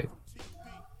used to be?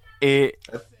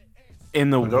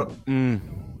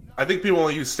 I think people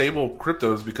only use stable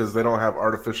cryptos because they don't have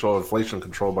artificial inflation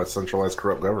controlled by centralized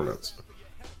corrupt governments.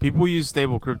 people use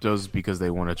stable cryptos because they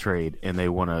want to trade and they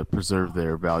want to preserve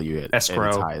their value at its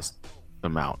Escrow. highest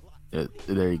amount.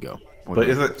 There you go. But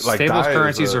is it like Stable DAI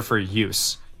currencies is are for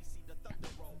use.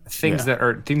 Things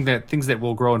Yeah. things that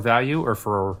will grow in value or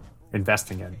for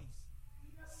investing in.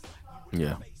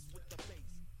 Yeah.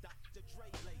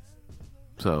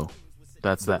 So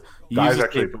that's that. You DAI use is a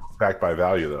actually stable- backed by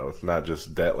value though. It's not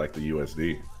just debt like the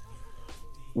USD.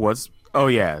 Oh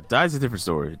yeah, DAI's a different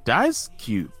story. DAI's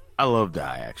cute. I love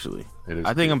DAI actually. It is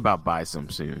I think I'm about to buy some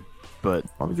soon. But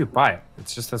Why would you buy it?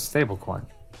 It's just a stable coin.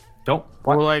 Don't.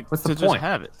 What, or like what's to the just point?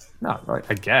 have it. No, right,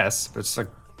 I guess, but it's like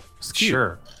It's cute.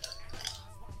 sure.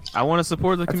 I want to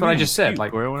support the That's community. what I just It's said. cute.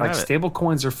 Like Where I wanna have it. stable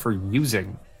coins are for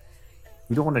using.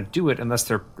 You don't want to do it unless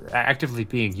they're actively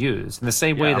being used. In the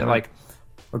same way Yeah, that I'm like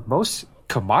Look, most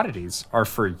commodities are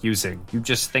for using. You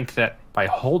just think that by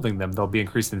holding them, they'll be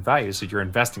increased in value, so you're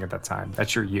investing at that time.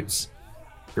 That's your use.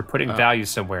 You're putting value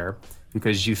somewhere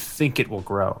because you think it will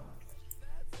grow.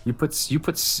 You put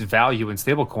value in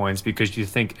stable coins because you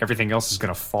think everything else is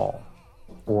going to fall,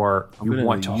 or you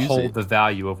want to hold the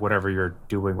value of whatever you're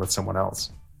doing with someone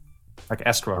else, like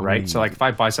escrow, right? So like if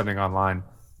I buy something online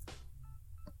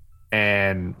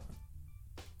and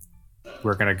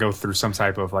we're going to go through some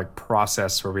type of like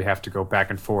process where we have to go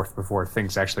back and forth before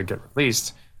things actually get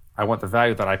released, I want the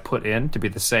value that I put in to be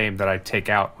the same that I take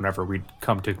out whenever we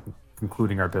come to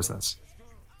concluding our business.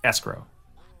 Escrow.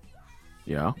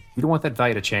 Yeah. You don't want that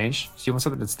value to change. So you want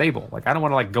something that's stable. Like I don't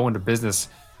want to like go into business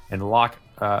and lock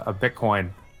a Bitcoin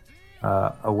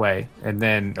away, and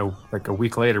then a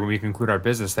week later when we conclude our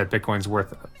business, that Bitcoin's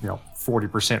worth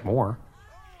 40% more.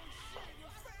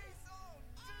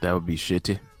 That would be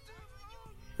shitty.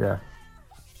 Yeah.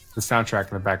 The soundtrack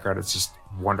in the background is just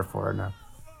wonderful right now.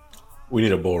 We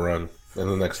need a bull run in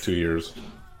the next 2 years.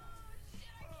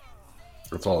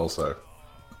 That's all I'll say.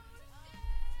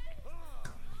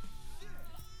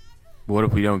 What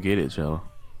if we don't get it, Cello?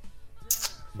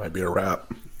 Might be a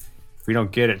wrap. If we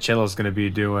don't get it, Cello's going to be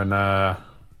doing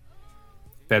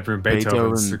Bedroom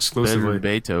Beethoven's exclusively.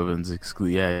 Beethoven's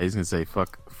yeah, he's going to say,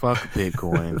 fuck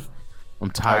Bitcoin.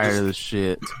 I'm tired of the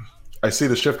shit. I see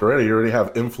the shift already. You already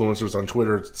have influencers on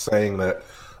Twitter saying that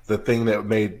the thing that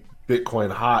made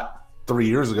Bitcoin hot 3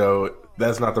 years ago,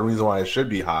 that's not the reason why it should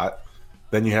be hot.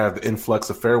 Then you have the influx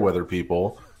of fair weather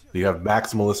people. You have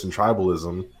maximalist and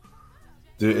tribalism.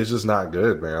 Dude, it's just not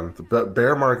good, man. The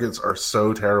bear markets are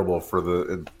so terrible for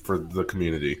the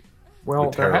community.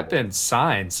 Well, there have been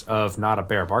signs of not a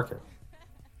bear market,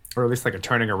 or at least like a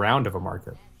turning around of a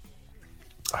market.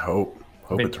 I hope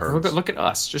it turns. Look at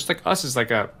us. Just like us is like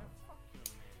a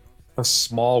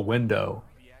small window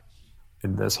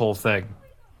in this whole thing.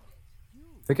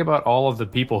 Think about all of the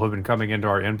people who've been coming into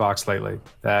our inbox lately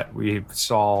that we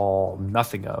saw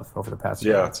nothing of over the past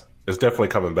few months. It's definitely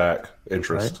coming back.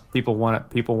 Interest. Right? People want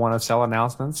to sell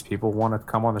announcements. People want to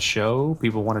come on the show.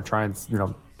 People want to try and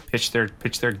pitch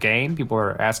their game. People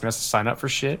are asking us to sign up for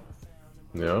shit.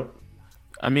 Yeah.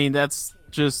 I mean, that's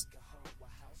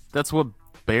what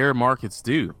bear markets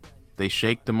do. They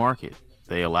shake the market.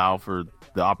 They allow for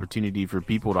the opportunity for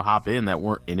people to hop in that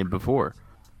weren't in it before.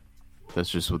 That's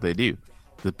just what they do.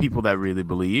 The people that really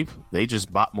believe, they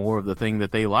just bought more of the thing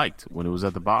that they liked when it was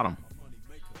at the bottom.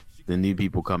 Then new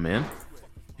people come in.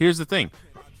 Here's the thing.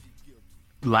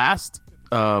 Not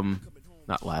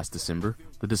last December,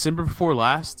 the December before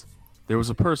last, there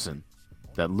was a person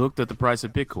that looked at the price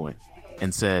of Bitcoin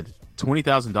and said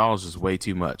 $20,000 is way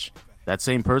too much. That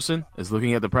same person is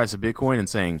looking at the price of Bitcoin and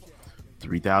saying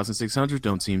 3,600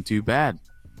 don't seem too bad.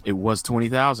 It was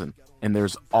 20,000, and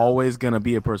there's always going to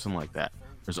be a person like that.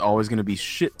 There's always going to be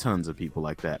shit tons of people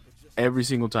like that every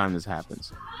single time this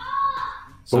happens.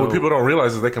 But what people don't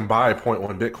realize is they can buy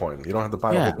 0.1 Bitcoin. You don't have to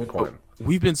buy a whole Bitcoin.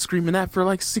 We've been screaming that for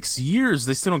like 6 years.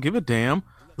 They still don't give a damn.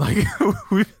 Like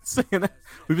we've been saying that.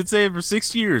 We've been saying for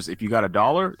 6 years. If you got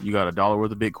 $1, you got $1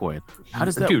 worth of Bitcoin. How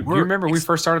does that work? Do you remember when we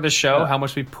first started the show? How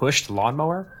much we pushed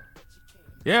lawnmower?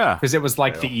 Yeah, because it was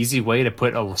like the easy way to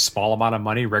put a small amount of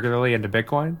money regularly into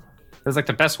Bitcoin. It was like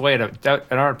the best way in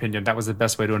our opinion, that was the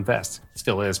best way to invest.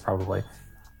 Still is probably.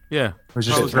 Yeah, it was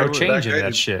just throw change into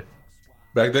that shit.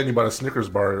 Back then, you bought a Snickers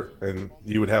bar and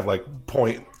you would have like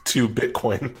 0.2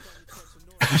 Bitcoin.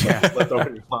 Left over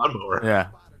in your lawnmower. Yeah.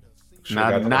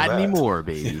 Not anymore,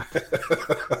 baby.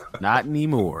 Not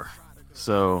anymore.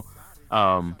 So,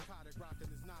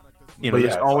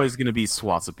 there's always going to be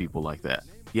swaths of people like that.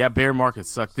 Yeah, bear markets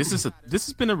suck. This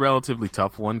has been a relatively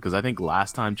tough one because I think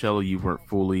last time, Cello, you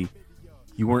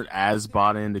weren't as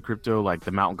bought into crypto, like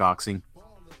the Mt. Goxing.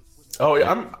 Oh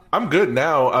yeah, I'm good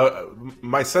now.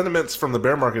 My sentiments from the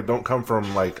bear market don't come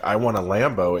from like I want a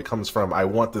Lambo. It comes from I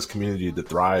want this community to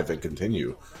thrive and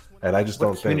continue. And I just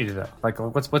don't think community though. Like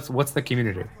what's the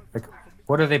community? Like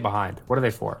what are they behind? What are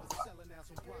they for?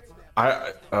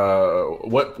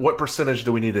 What percentage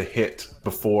do we need to hit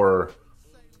before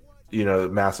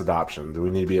mass adoption? Do we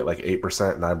need to be at like 8%,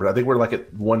 9%? I think we're like at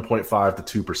 1.5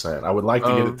 to 2%. I would like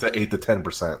to get it to 8 to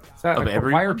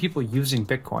 10%. Why are people using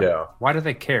Bitcoin? Yeah. Why do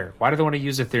they care? Why do they want to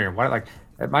use Ethereum? Why,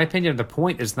 in my opinion, the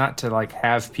point is not to like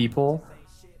have people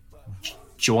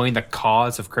join the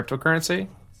cause of cryptocurrency.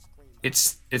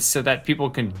 It's so that people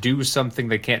can do something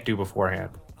they can't do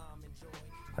beforehand.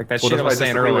 Like that shit I was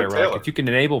saying earlier, right? Like if you can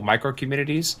enable micro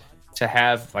communities to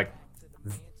have like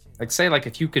say like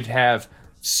if you could have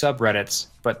subreddits,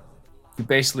 but you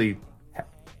basically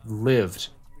lived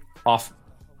off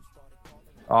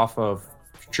of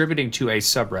contributing to a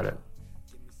subreddit.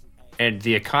 and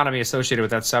the economy associated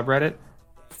with that subreddit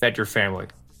fed your family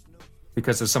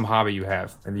because of some hobby you have,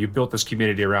 and you built this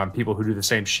community around people who do the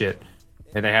same shit,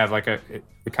 and they have like a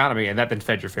economy, and that then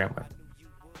fed your family.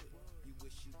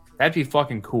 That'd be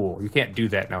fucking cool. You can't do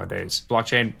that nowadays.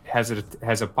 Blockchain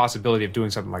has a possibility of doing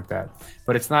something like that,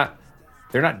 but it's not.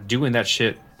 They're not doing that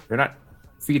shit. They're not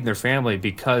feeding their family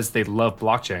because they love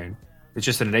blockchain. It's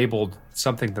just enabled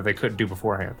something that they couldn't do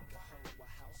beforehand.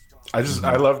 I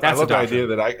love the doctrine. idea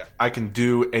that I can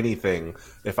do anything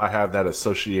if I have that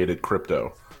associated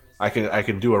crypto. I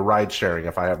can do a ride sharing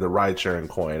if I have the ride sharing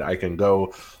coin. I can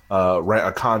go rent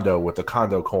a condo with the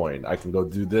condo coin. I can go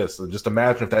do this. And just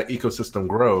imagine if that ecosystem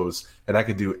grows and I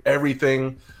can do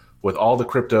everything with all the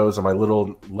cryptos and my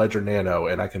little Ledger Nano,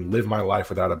 and I can live my life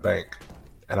without a bank,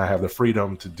 and I have the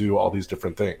freedom to do all these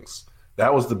different things.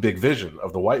 That was the big vision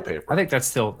of the white paper. I think that's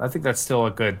still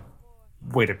a good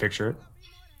way to picture it.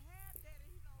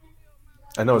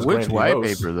 I know it's Which white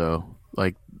grandiose. paper though?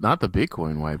 Like not the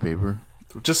Bitcoin white paper.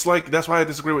 Just like that's why I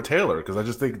disagree with Taylor, because I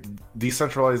just think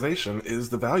decentralization is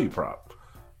the value prop.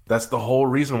 That's the whole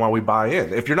reason why we buy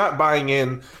in. If you're not buying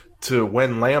in to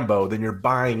win Lambo, then you're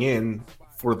buying in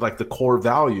for like the core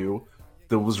value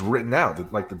that was written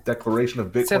out, like the Declaration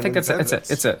of Bitcoin. So I think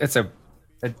Independence. it's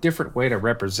a different way to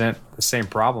represent the same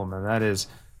problem, and that is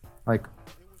like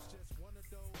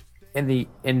in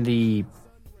the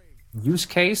use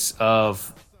case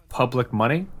of public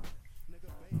money,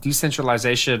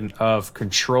 decentralization of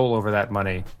control over that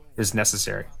money is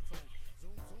necessary.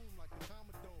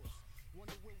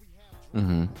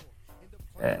 Mm-hmm.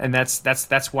 And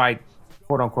that's why,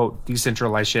 quote unquote,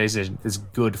 decentralization is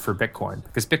good for Bitcoin,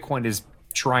 because Bitcoin is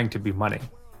trying to be money.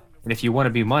 And if you want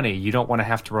to be money, you don't want to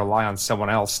have to rely on someone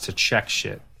else to check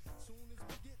shit.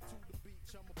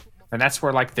 And that's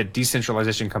where like the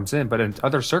decentralization comes in. But in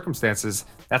other circumstances,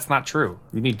 that's not true.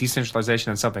 You need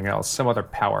decentralization in something else, some other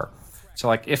power. So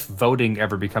like if voting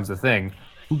ever becomes a thing,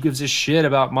 who gives a shit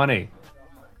about money?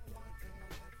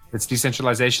 It's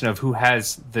decentralization of who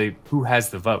has the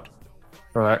vote,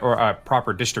 or a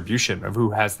proper distribution of who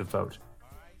has the vote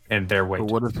and their weight.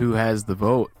 But what if who has the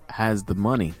vote has the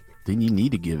money? Then you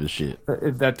need to give a shit.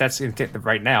 That's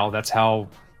right now. That's how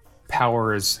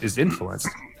power is influenced.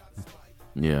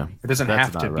 Yeah, It doesn't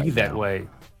that's have to not be right that now. way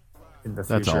in the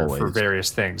That's future for always.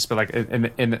 various things. But like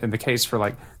in the case for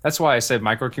like, that's why I said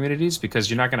micro communities, because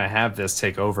you're not going to have this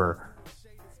take over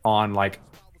on like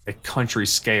a country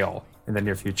scale in the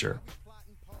near future.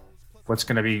 What's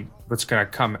probably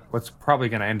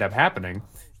going to end up happening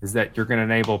is that you're going to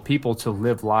enable people to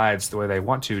live lives the way they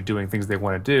want to, doing things they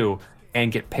want to do,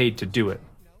 and get paid to do it,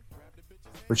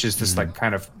 which is this like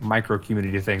kind of micro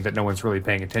community thing that no one's really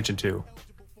paying attention to,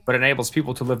 but enables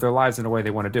people to live their lives in a way they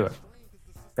want to do it.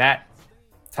 That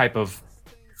type of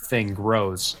thing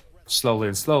grows slowly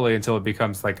and slowly until it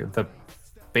becomes like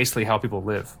basically how people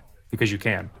live, because you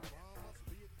can.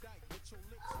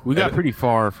 We got pretty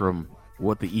far from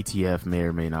what the ETF may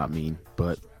or may not mean,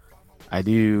 but I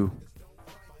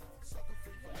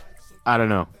don't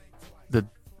know. The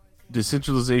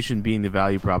decentralization being the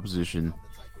value proposition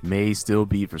may still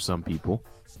be for some people.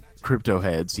 Crypto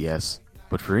heads, yes.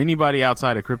 But for anybody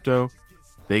outside of crypto,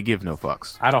 they give no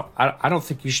fucks. I don't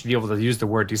think you should be able to use the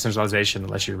word decentralization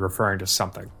unless you're referring to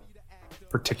something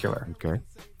particular. Okay.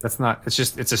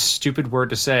 It's a stupid word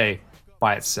to say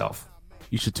by itself.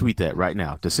 You should tweet that right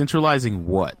now. Decentralizing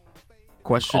what?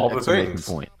 Question, All the exclamation things.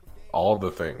 point. All the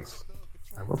things.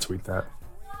 I will tweet that.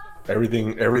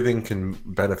 Everything can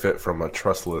benefit from a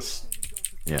trustless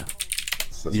Yeah.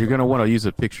 system. You're going to want to use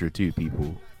a picture too,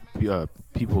 people.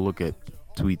 People look at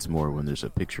tweets more when there's a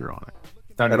picture on it.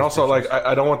 And also, like,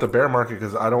 I don't want the bear market,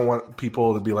 because I don't want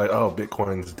people to be like, "Oh,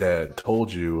 Bitcoin's dead."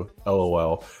 Told you,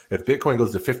 LOL. If Bitcoin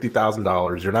goes to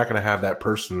 $50,000, you're not going to have that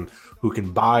person who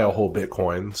can buy a whole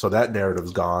Bitcoin, so that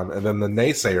narrative's gone. And then the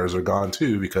naysayers are gone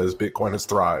too, because Bitcoin has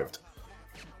thrived.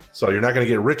 So you're not going to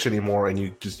get rich anymore, and you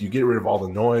get rid of all the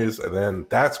noise, and then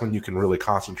that's when you can really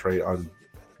concentrate on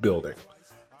building.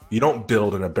 You don't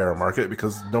build in a bear market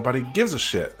because nobody gives a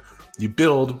shit. You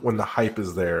build when the hype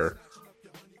is there.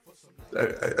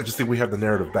 I just think we have the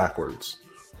narrative backwards,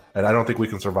 and I don't think we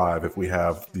can survive if we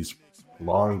have these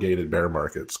elongated bear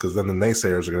markets, because then the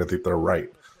naysayers are going to think they're right,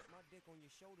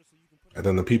 and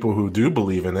then the people who do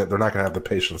believe in it, they're not going to have the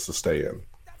patience to stay in.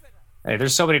 Hey,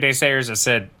 there's so many naysayers that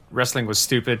said wrestling was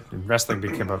stupid and wrestling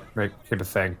became a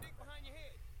thing.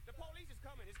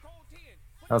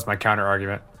 That was my counter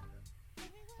argument.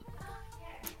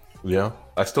 Yeah,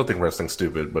 I still think wrestling's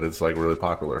stupid, but it's like really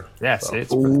popular. Yes, So.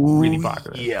 it's really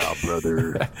popular. Yeah,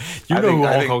 brother. You I know think- who I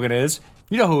Hulk think- Hogan is.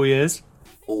 You know who he is.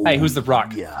 Hey, who's The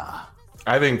Rock? Yeah.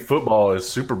 I think football is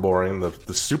super boring. The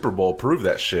Super Bowl proved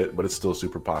that shit, but it's still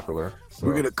super popular. So.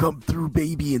 We're gonna come through,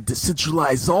 baby, and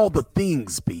decentralize all the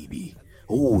things, baby.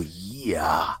 Oh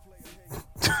yeah.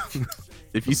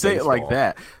 If you say it like Baseball.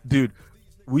 that, dude,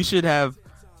 we should have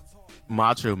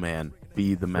Macho Man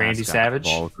be the mascot Randy Savage?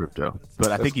 of all of crypto.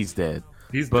 But I think he's dead.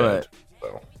 He's but dead.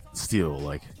 So. still,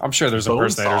 like, I'm sure there's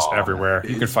impersonators Bonesaw everywhere.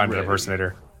 You can is find an ready.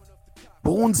 impersonator.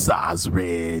 Bonsai's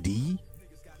ready.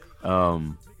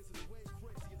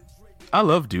 I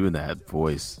love doing that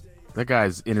voice. That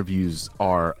guy's interviews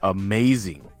are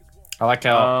amazing. I like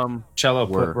how Cello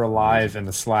were put "We're live" in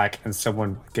the Slack, and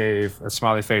someone gave a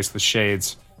smiley face with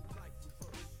shades.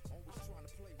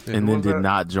 And Who then was did that?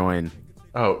 not join.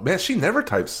 Oh man, she never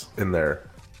types in there.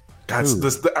 God,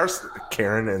 Who? our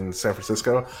Karen in San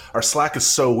Francisco. Our Slack is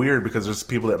so weird because there's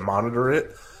people that monitor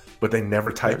it, but they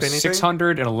never type There's anything.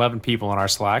 611 people in our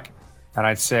Slack, and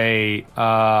I'd say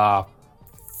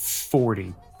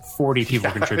 40 people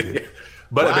contribute.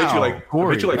 But I bet you Wow, like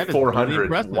Corey, that like is really 400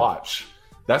 impressive. watch.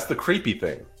 That's the creepy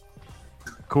thing.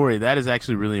 Corey, that is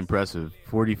actually really impressive.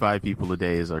 45 people a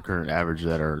day is our current average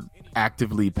that are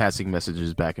actively passing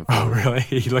messages back and forth. Oh, really?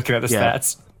 You looking at the Yeah.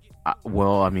 stats?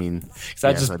 Well, I mean, 'Cause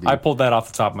yes, I do. pulled that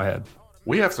off the top of my head.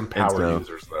 We have some power so-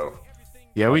 users though.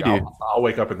 Yeah, we do. I'll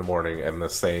wake up in the morning and the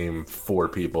same 4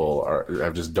 people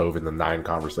have just dove into 9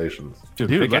 conversations. Dude,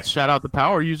 they let's get shout out the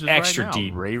power users extra right now.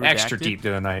 deep, Ray extra Redacted, deep to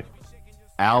the night.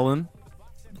 Alan,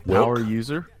 Wilk. power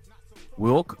user.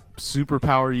 Wilk, super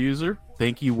power user.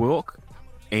 Thank you, Wilk.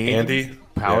 Andy,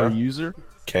 power yeah. user.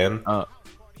 Ken,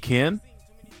 Ken,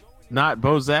 not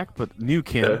Bozak, but new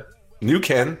Ken. new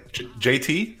Ken,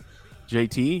 JT.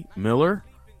 JT, Miller.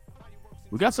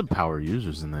 We got some power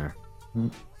users in there.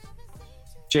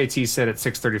 JT said at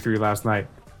 6:33 last night,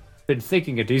 been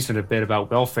thinking a decent bit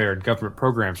about welfare and government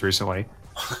programs recently.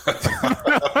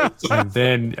 And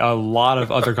then a lot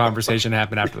of other conversation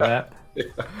happened after that.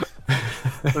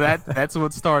 That's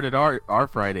what started our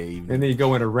Friday evening. And then you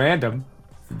go into random.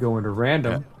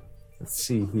 Let's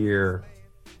see here.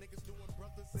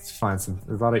 Let's find some.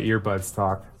 There's a lot of earbuds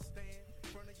talk.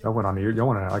 I went on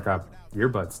like a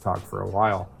earbuds talk for a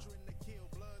while.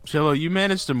 Cello, you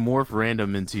managed to morph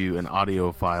random into an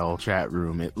audiophile chat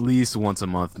room at least once a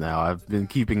month now. I've been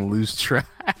keeping loose track.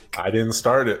 I didn't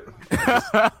start it.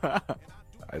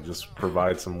 I just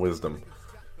provide some wisdom.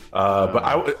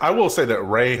 But I will say that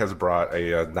Ray has brought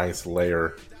a nice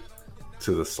layer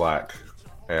to the Slack,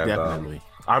 and Definitely.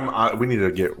 we need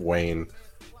to get Wayne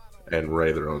and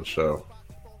Ray their own show.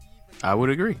 I would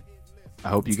agree. I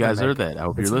hope you guys heard that. I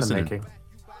hope you're It's in the listening.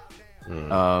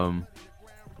 making.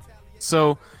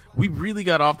 So we really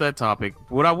got off that topic.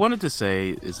 What I wanted to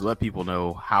say is let people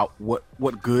know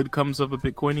what good comes of a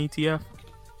Bitcoin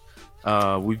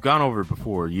ETF. We've gone over it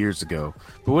before years ago,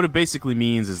 but what it basically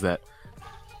means is that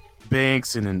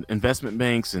banks and investment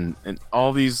banks and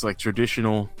all these like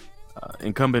traditional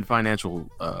incumbent financial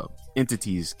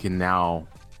entities can now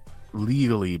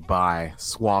legally buy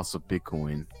swaths of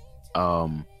Bitcoin,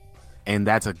 and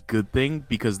that's a good thing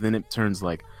because then it turns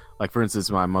like for instance,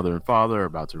 my mother and father are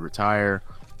about to retire,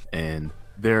 and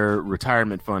their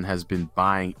retirement fund has been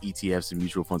buying ETFs and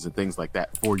mutual funds and things like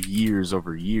that for years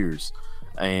over years.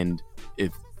 And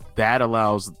if that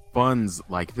allows funds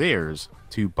like theirs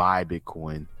to buy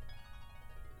Bitcoin,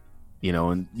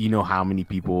 and you know how many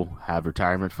people have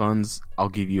retirement funds, I'll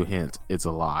give you a hint. It's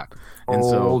a lot. And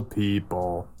Old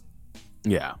people.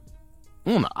 yeah.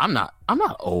 Well, no, I'm not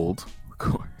old,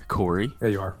 Corey,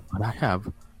 There you are. but I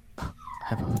have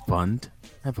a fund.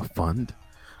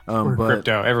 Or But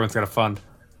crypto. Everyone's got a fund.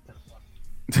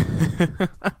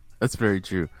 that's very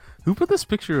true. Who put this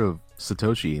picture of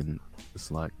Satoshi in the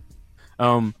Slack?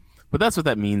 But that's what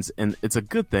that means, and it's a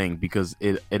good thing because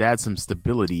it adds some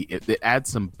stability. It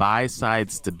adds some buy-side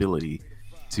stability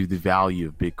to the value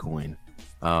of Bitcoin,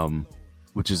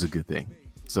 which is a good thing.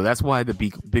 So that's why the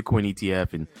Bitcoin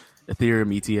ETF and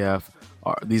Ethereum ETF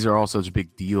these are all such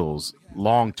big deals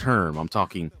long term. I'm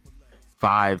talking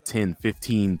 5, 10,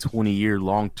 15, 20 year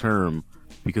long term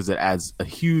because it adds a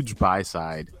huge buy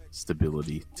side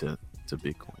stability to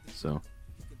Bitcoin. So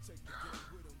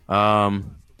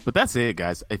but that's it,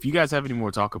 guys. If you guys have any more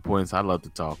talking points, I'd love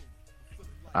to talk.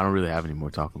 I don't really have any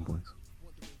more talking points.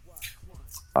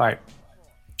 All right.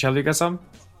 Charlie, you got some?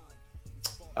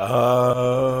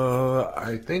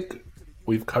 I think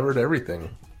we've covered everything.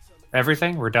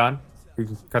 Everything? We're done? We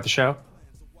got the show?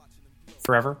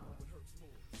 Forever?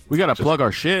 We gotta plug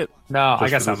our shit. No, Just I got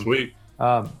for this something. week.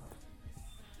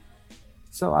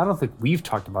 So I don't think we've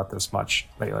talked about this much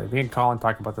lately. Me and Colin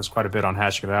talked about this quite a bit on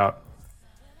Hashing It Out.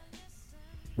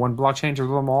 One blockchain to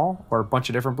rule them all, or a bunch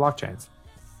of different blockchains?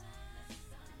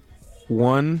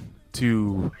 one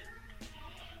to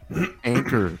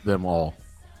anchor them all,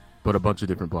 but a bunch of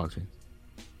different blockchains?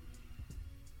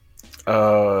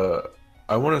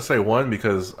 I want to say one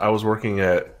because I was working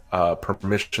at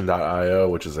Permission.io,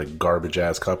 which is a garbage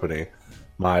ass company.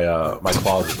 My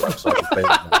quality rep, so I can say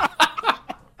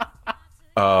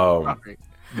that.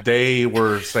 They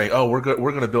were saying, "Oh, we're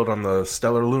going to build on the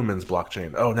Stellar Lumens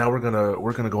blockchain. Oh, now we're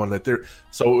gonna go on that there."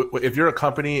 So if you're a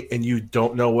company and you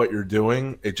don't know what you're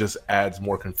doing, it just adds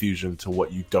more confusion to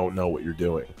what you don't know what you're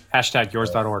doing. Hashtag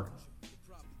yours.org.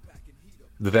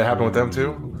 Did that happen with them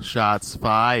too? Shots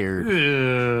fired.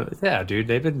 Yeah, dude.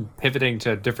 They've been pivoting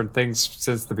to different things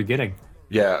since the beginning.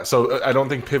 Yeah, so I don't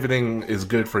think pivoting is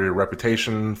good for your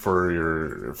reputation,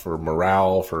 for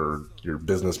morale, for your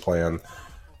business plan.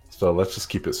 So let's just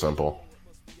keep it simple.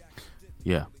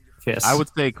 Yeah. Yes. I would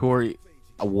say, Corey,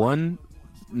 one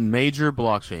major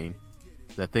blockchain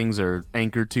that things are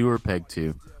anchored to or pegged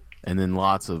to, and then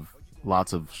lots of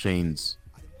chains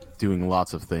doing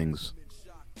lots of things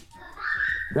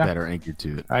that are anchored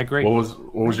to it. I agree. What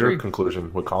was your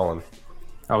conclusion with Colin?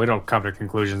 Oh, we don't come to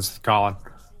conclusions, Colin.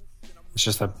 It's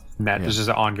just it's just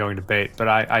an ongoing debate. But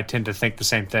I tend to think the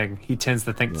same thing. He tends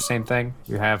to think the same thing.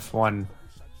 You have one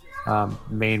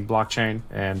main blockchain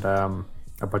and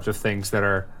a bunch of things that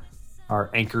are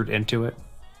anchored into it,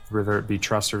 whether it be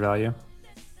trust or value.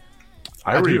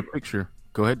 I drew a picture.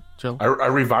 Go ahead, Jill. I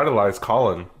revitalized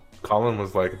Colin. Colin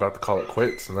was like about to call it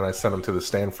quits, and then I sent him to the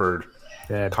Stanford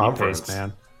conference,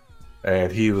 man.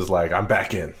 And he was like, "I'm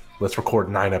back in. Let's record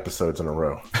 9 episodes in a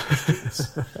row."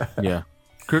 Yeah.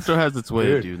 Crypto has its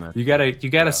way of doing that. You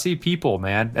gotta see people,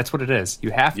 man. That's what it is. You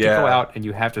have to go out and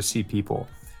you have to see people.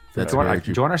 That's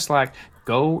join our Slack.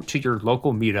 Go to your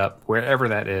local meetup, wherever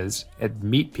that is, and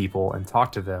meet people and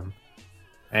talk to them,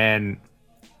 and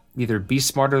either be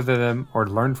smarter than them or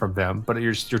learn from them. But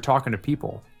you're talking to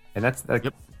people, and that's like,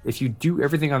 if you do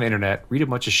everything on the internet, read a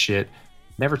bunch of shit,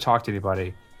 never talk to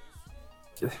anybody,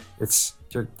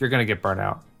 you're gonna get burnt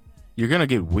out. You're gonna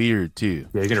get weird too.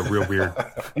 Yeah, you're gonna get real weird.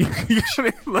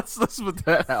 let's put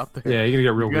that out there. Yeah, you're gonna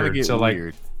get real weird. Get so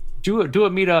weird. Like, do a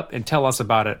meetup and tell us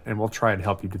about it, and we'll try and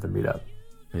help you do the meetup.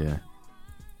 Yeah.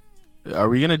 Are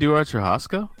we gonna do our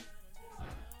churrasco?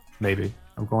 Maybe.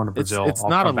 I'm going to Brazil. It's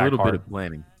not a little bit of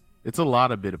planning. It's a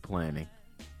lot of bit of planning.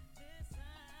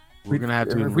 We're gonna have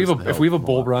to. If we have a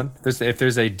bull run, if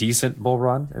there's a decent bull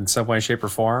run in some way, shape, or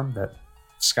form that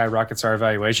skyrockets our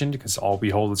evaluation because all we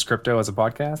hold is crypto as a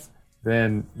podcast,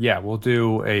 then yeah, we'll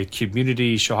do a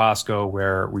community churrasco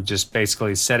where we just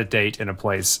basically set a date in a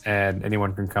place and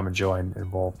anyone can come and join,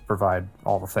 and we'll provide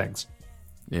all the things.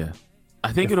 Yeah.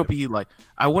 I think it'll be like,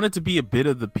 I want it to be a bit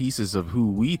of the pieces of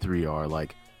who we three are.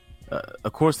 Like,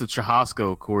 of course, the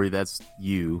churrasco, Corey, that's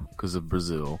you because of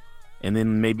Brazil. And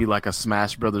then maybe like a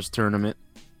Smash Brothers tournament.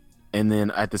 And then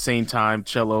at the same time,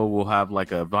 Cello will have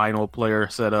like a vinyl player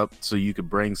set up so you could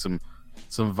bring some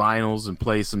vinyls and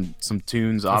play some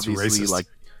tunes. That's obviously, racist. like,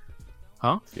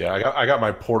 huh? Yeah, I got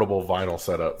my portable vinyl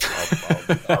set up.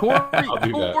 I'll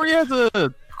do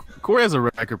that. Corey has a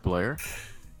record player.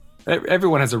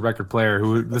 Everyone has a record player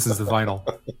who listens to vinyl.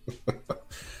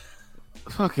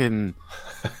 Fucking,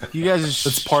 you guys just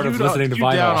That's part of listening to shoot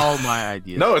vinyl. down all my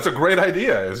ideas. No, it's a great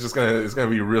idea. It's gonna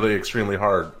be really extremely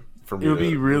hard for me. It'll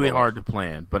be really hard to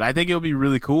plan, but I think it'll be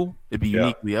really cool. It'd be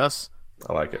uniquely us.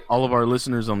 I like it. All of our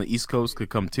listeners on the East Coast could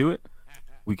come to it.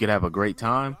 We could have a great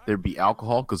time. There'd be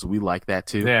alcohol because we like that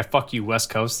too. Yeah, fuck you,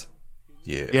 West Coast.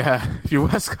 Yeah. If you're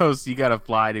West Coast, you gotta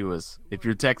fly to us. If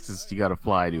you're Texas, you gotta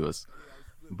fly to us.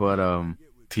 But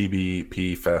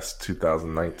TBP Fest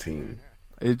 2019.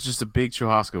 it's just a big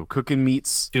churrasco. Cooking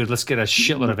meats. Dude, let's get a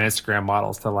shitload of Instagram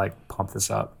models to like pump this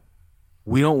up.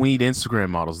 We don't need Instagram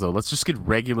models though. Let's just get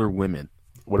regular women.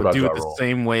 What about do Ja it the Rule?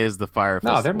 same way as the Fire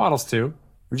Festival. No, they're models too.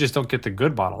 We just don't get the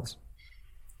good models.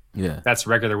 Yeah. That's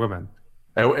regular women.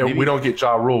 And we don't get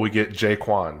Ja Rule. We get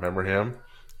Jaquan. Remember him?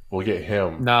 We'll get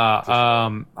him.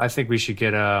 Nah, I think we should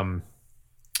get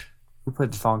who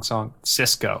played the thong song?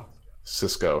 Cisco.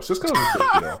 Cisco's a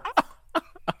big deal.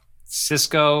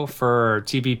 Cisco for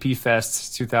TBP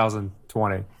Fest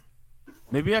 2020.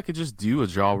 Maybe I could just do a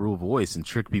Ja Rule voice and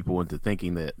trick people into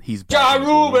thinking that he's Ja back.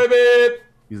 Rule, baby!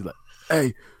 He's like,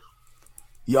 Hey,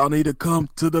 y'all need to come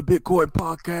to the Bitcoin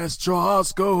podcast,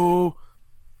 churrasco.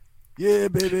 Yeah,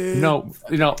 baby.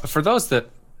 You know, for those that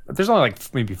there's only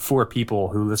like maybe 4 people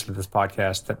who listen to this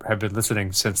podcast that have been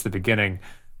listening since the beginning,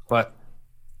 but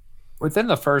within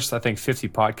the first, I think, 50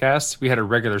 podcasts, we had a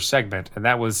regular segment, and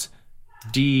that was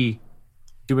doing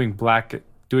black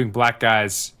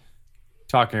guys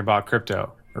talking about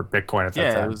crypto or Bitcoin at that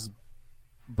yeah, time. it was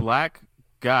black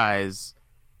guys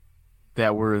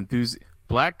that were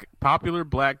popular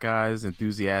black guys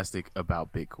enthusiastic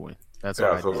about Bitcoin. That's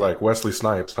what Yeah, I so it's did. like Wesley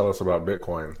Snipes, tell us about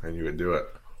Bitcoin, and you would do it.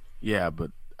 Yeah,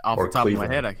 but off Or the top of Cleveland.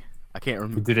 my head, I can't We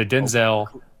remember. did a Denzel.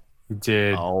 We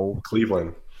did.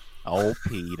 Cleveland. Oh,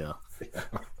 Peter.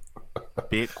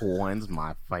 Bitcoin's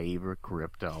my favorite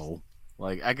crypto.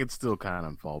 Like, I could still kind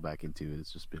of fall back into it.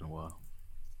 It's just been a while.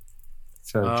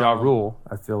 So Ja Rule,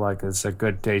 I feel like is a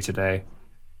good day today.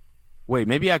 Wait,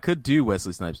 maybe I could do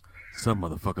Wesley Snipes. Some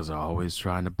motherfuckers are always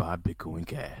trying to buy Bitcoin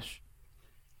Cash.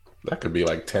 That could be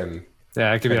like 10.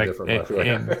 Yeah, it could be 10 like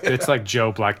different ones. it's like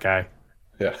Joe Black Guy.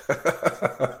 Yeah.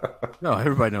 No,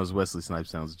 everybody knows Wesley Snipes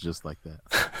sounds just like that.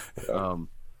 Oh,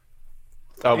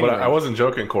 but Anyway. I wasn't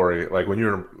joking, Corey. Like when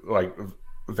you're like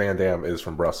Van Damme is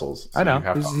from Brussels. So I know. you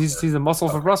have to- He's a muscle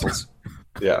for Brussels.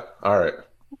 Yeah. All right.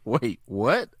 Wait,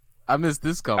 what? I missed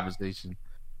this conversation.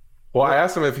 Well, I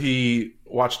asked him if he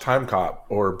watched Time Cop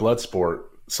or Bloodsport,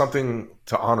 something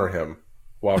to honor him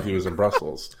while he was in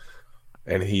Brussels,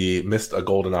 and he missed a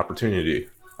golden opportunity.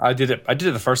 I did it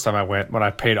the first time I went when I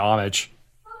paid homage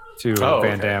to Oh,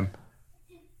 Van okay. Damme.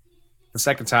 The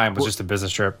second time was just a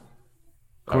business trip.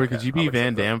 Corey, Okay, could you be I'll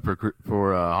Van accept Damme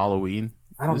for Halloween?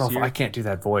 I don't know this if year? I can't do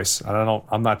that voice.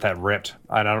 I'm not that ripped.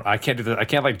 I can't do that. I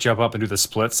can't like jump up and do the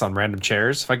splits on random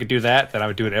chairs. If I could do that, then I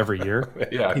would do it every year.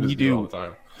 Yeah, I Can just you it all do- the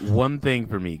time. One thing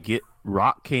for me: get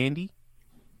rock candy,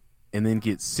 and then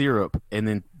get syrup, and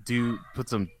then put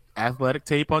some athletic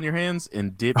tape on your hands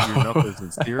and dip your knuckles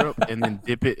in syrup, and then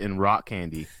dip it in rock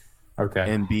candy, Okay.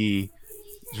 and be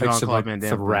Like some, Jean-Claude Van Damme.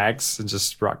 some rags and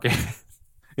just rock.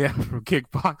 Yeah, from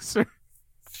Kickboxer.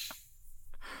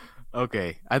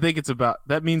 Okay, I think it's about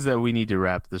that means that we need to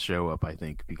wrap the show up, I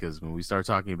think, because when we start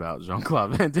talking about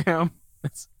Jean-Claude Van Damme,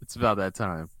 it's about that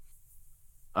time.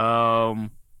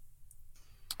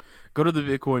 Go to the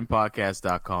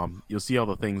bitcoinpodcast.com. You'll see all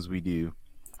the things we do.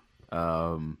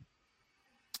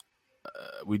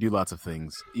 We do lots of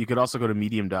things. You could also go to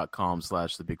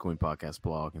medium.com/the Bitcoin Podcast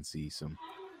blog and see some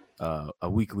a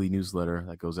weekly newsletter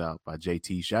that goes out by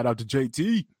JT. Shout out to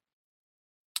JT.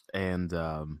 And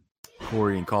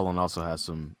Corey and Colin also has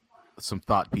some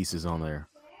thought pieces on there.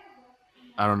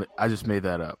 I just made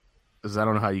that up because I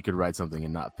don't know how you could write something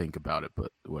and not think about it,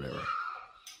 but whatever.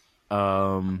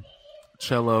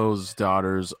 Cello's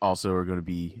daughters also are going to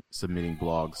be submitting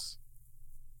blogs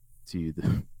to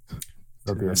the.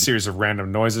 There'll be a series of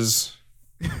random noises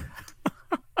in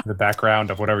the background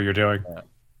of whatever you're doing.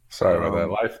 Sorry about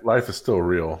that. Life is still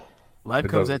real. Life It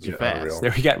comes doesn't at you get fast. unreal.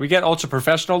 There we got ultra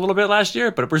professional a little bit last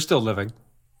year, but we're still living.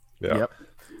 Yeah. Yep.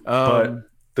 But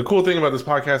the cool thing about this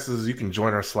podcast is you can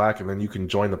join our Slack and then you can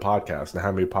join the podcast. And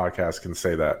how many podcasts can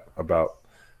say that about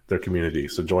their community?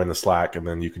 So join the Slack and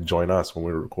then you can join us when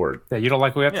we record. Yeah, you don't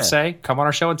like what we have Yeah. to say? Come on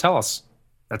our show and tell us.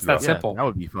 That's that Yeah, simple. that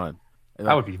would be fun.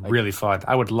 That would be really fun.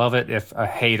 I would love it if a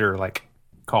hater like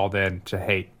called in to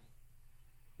hate.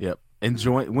 Yep. And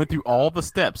went through all the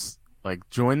steps. Like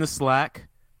join the Slack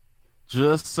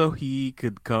just so he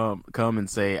could come and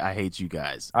say, I hate you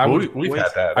guys. I Well, would. we've had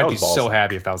that. That I'd be was so Ballsack.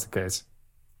 happy if that was the case.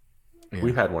 Yeah.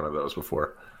 We've had one of those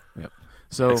before. Yep.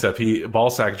 So Except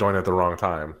Ballsack joined at the wrong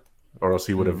time. Or else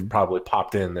he would have probably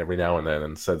popped in every now and then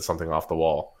and said something off the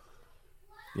wall.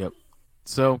 Yep.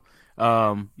 So,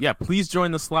 yeah, please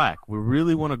join the Slack. We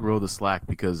really want to grow the Slack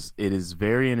because it is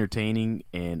very entertaining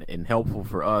and helpful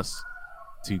for us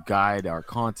to guide our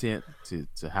content,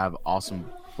 to have awesome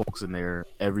folks in there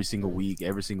every single week,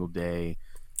 every single day,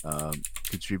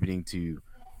 contributing to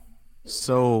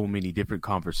so many different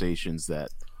conversations that,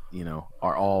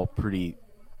 are all pretty,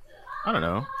 I don't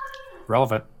know,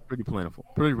 Relevant. pretty plentiful,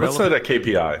 pretty Let's relevant. set a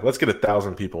KPI. Let's get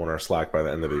 1,000 people in our Slack by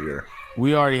the end of the year.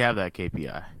 We already have that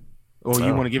KPI. Oh, you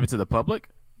Oh. want to give it to the public?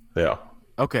 Yeah.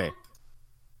 Okay.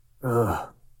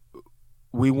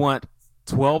 We want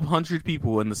 1,200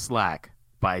 people in the Slack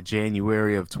by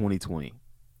January of 2020.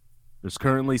 There's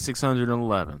currently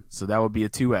 611, so that would be a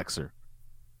 2xer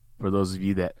for those of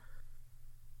you that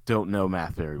don't know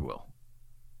math very well.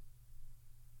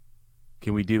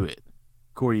 Can we do it?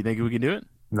 Corey, you think we can do it?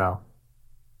 No.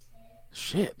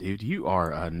 Shit, dude, you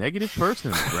are a negative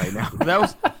person right now.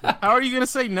 How are you gonna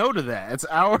say no to that?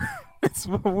 It's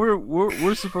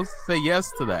we're supposed to say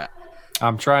yes to that.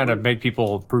 I'm trying to make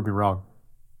people prove me wrong.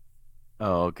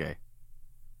 Oh, okay.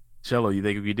 Cello, you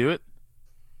think we can do it?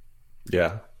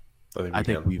 Yeah. I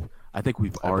think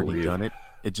we've already believe. done it.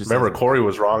 It just Remember, hasn't- Corey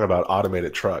was wrong about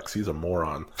automated trucks. He's a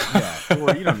moron. Yeah,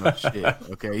 Corey, you don't know shit.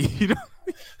 Okay, you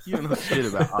don't know shit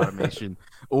about automation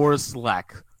or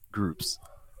Slack groups.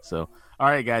 So, all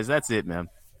right, guys, that's it, man.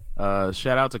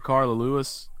 Shout out to Carla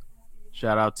Lewis.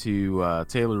 Shout out to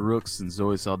Taylor Rooks and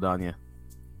Zoe Saldana.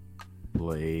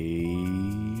 Play.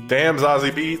 Damn,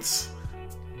 Zazie Beats.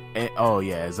 Oh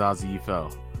yeah, Zazie, you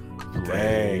fell.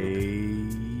 Dang.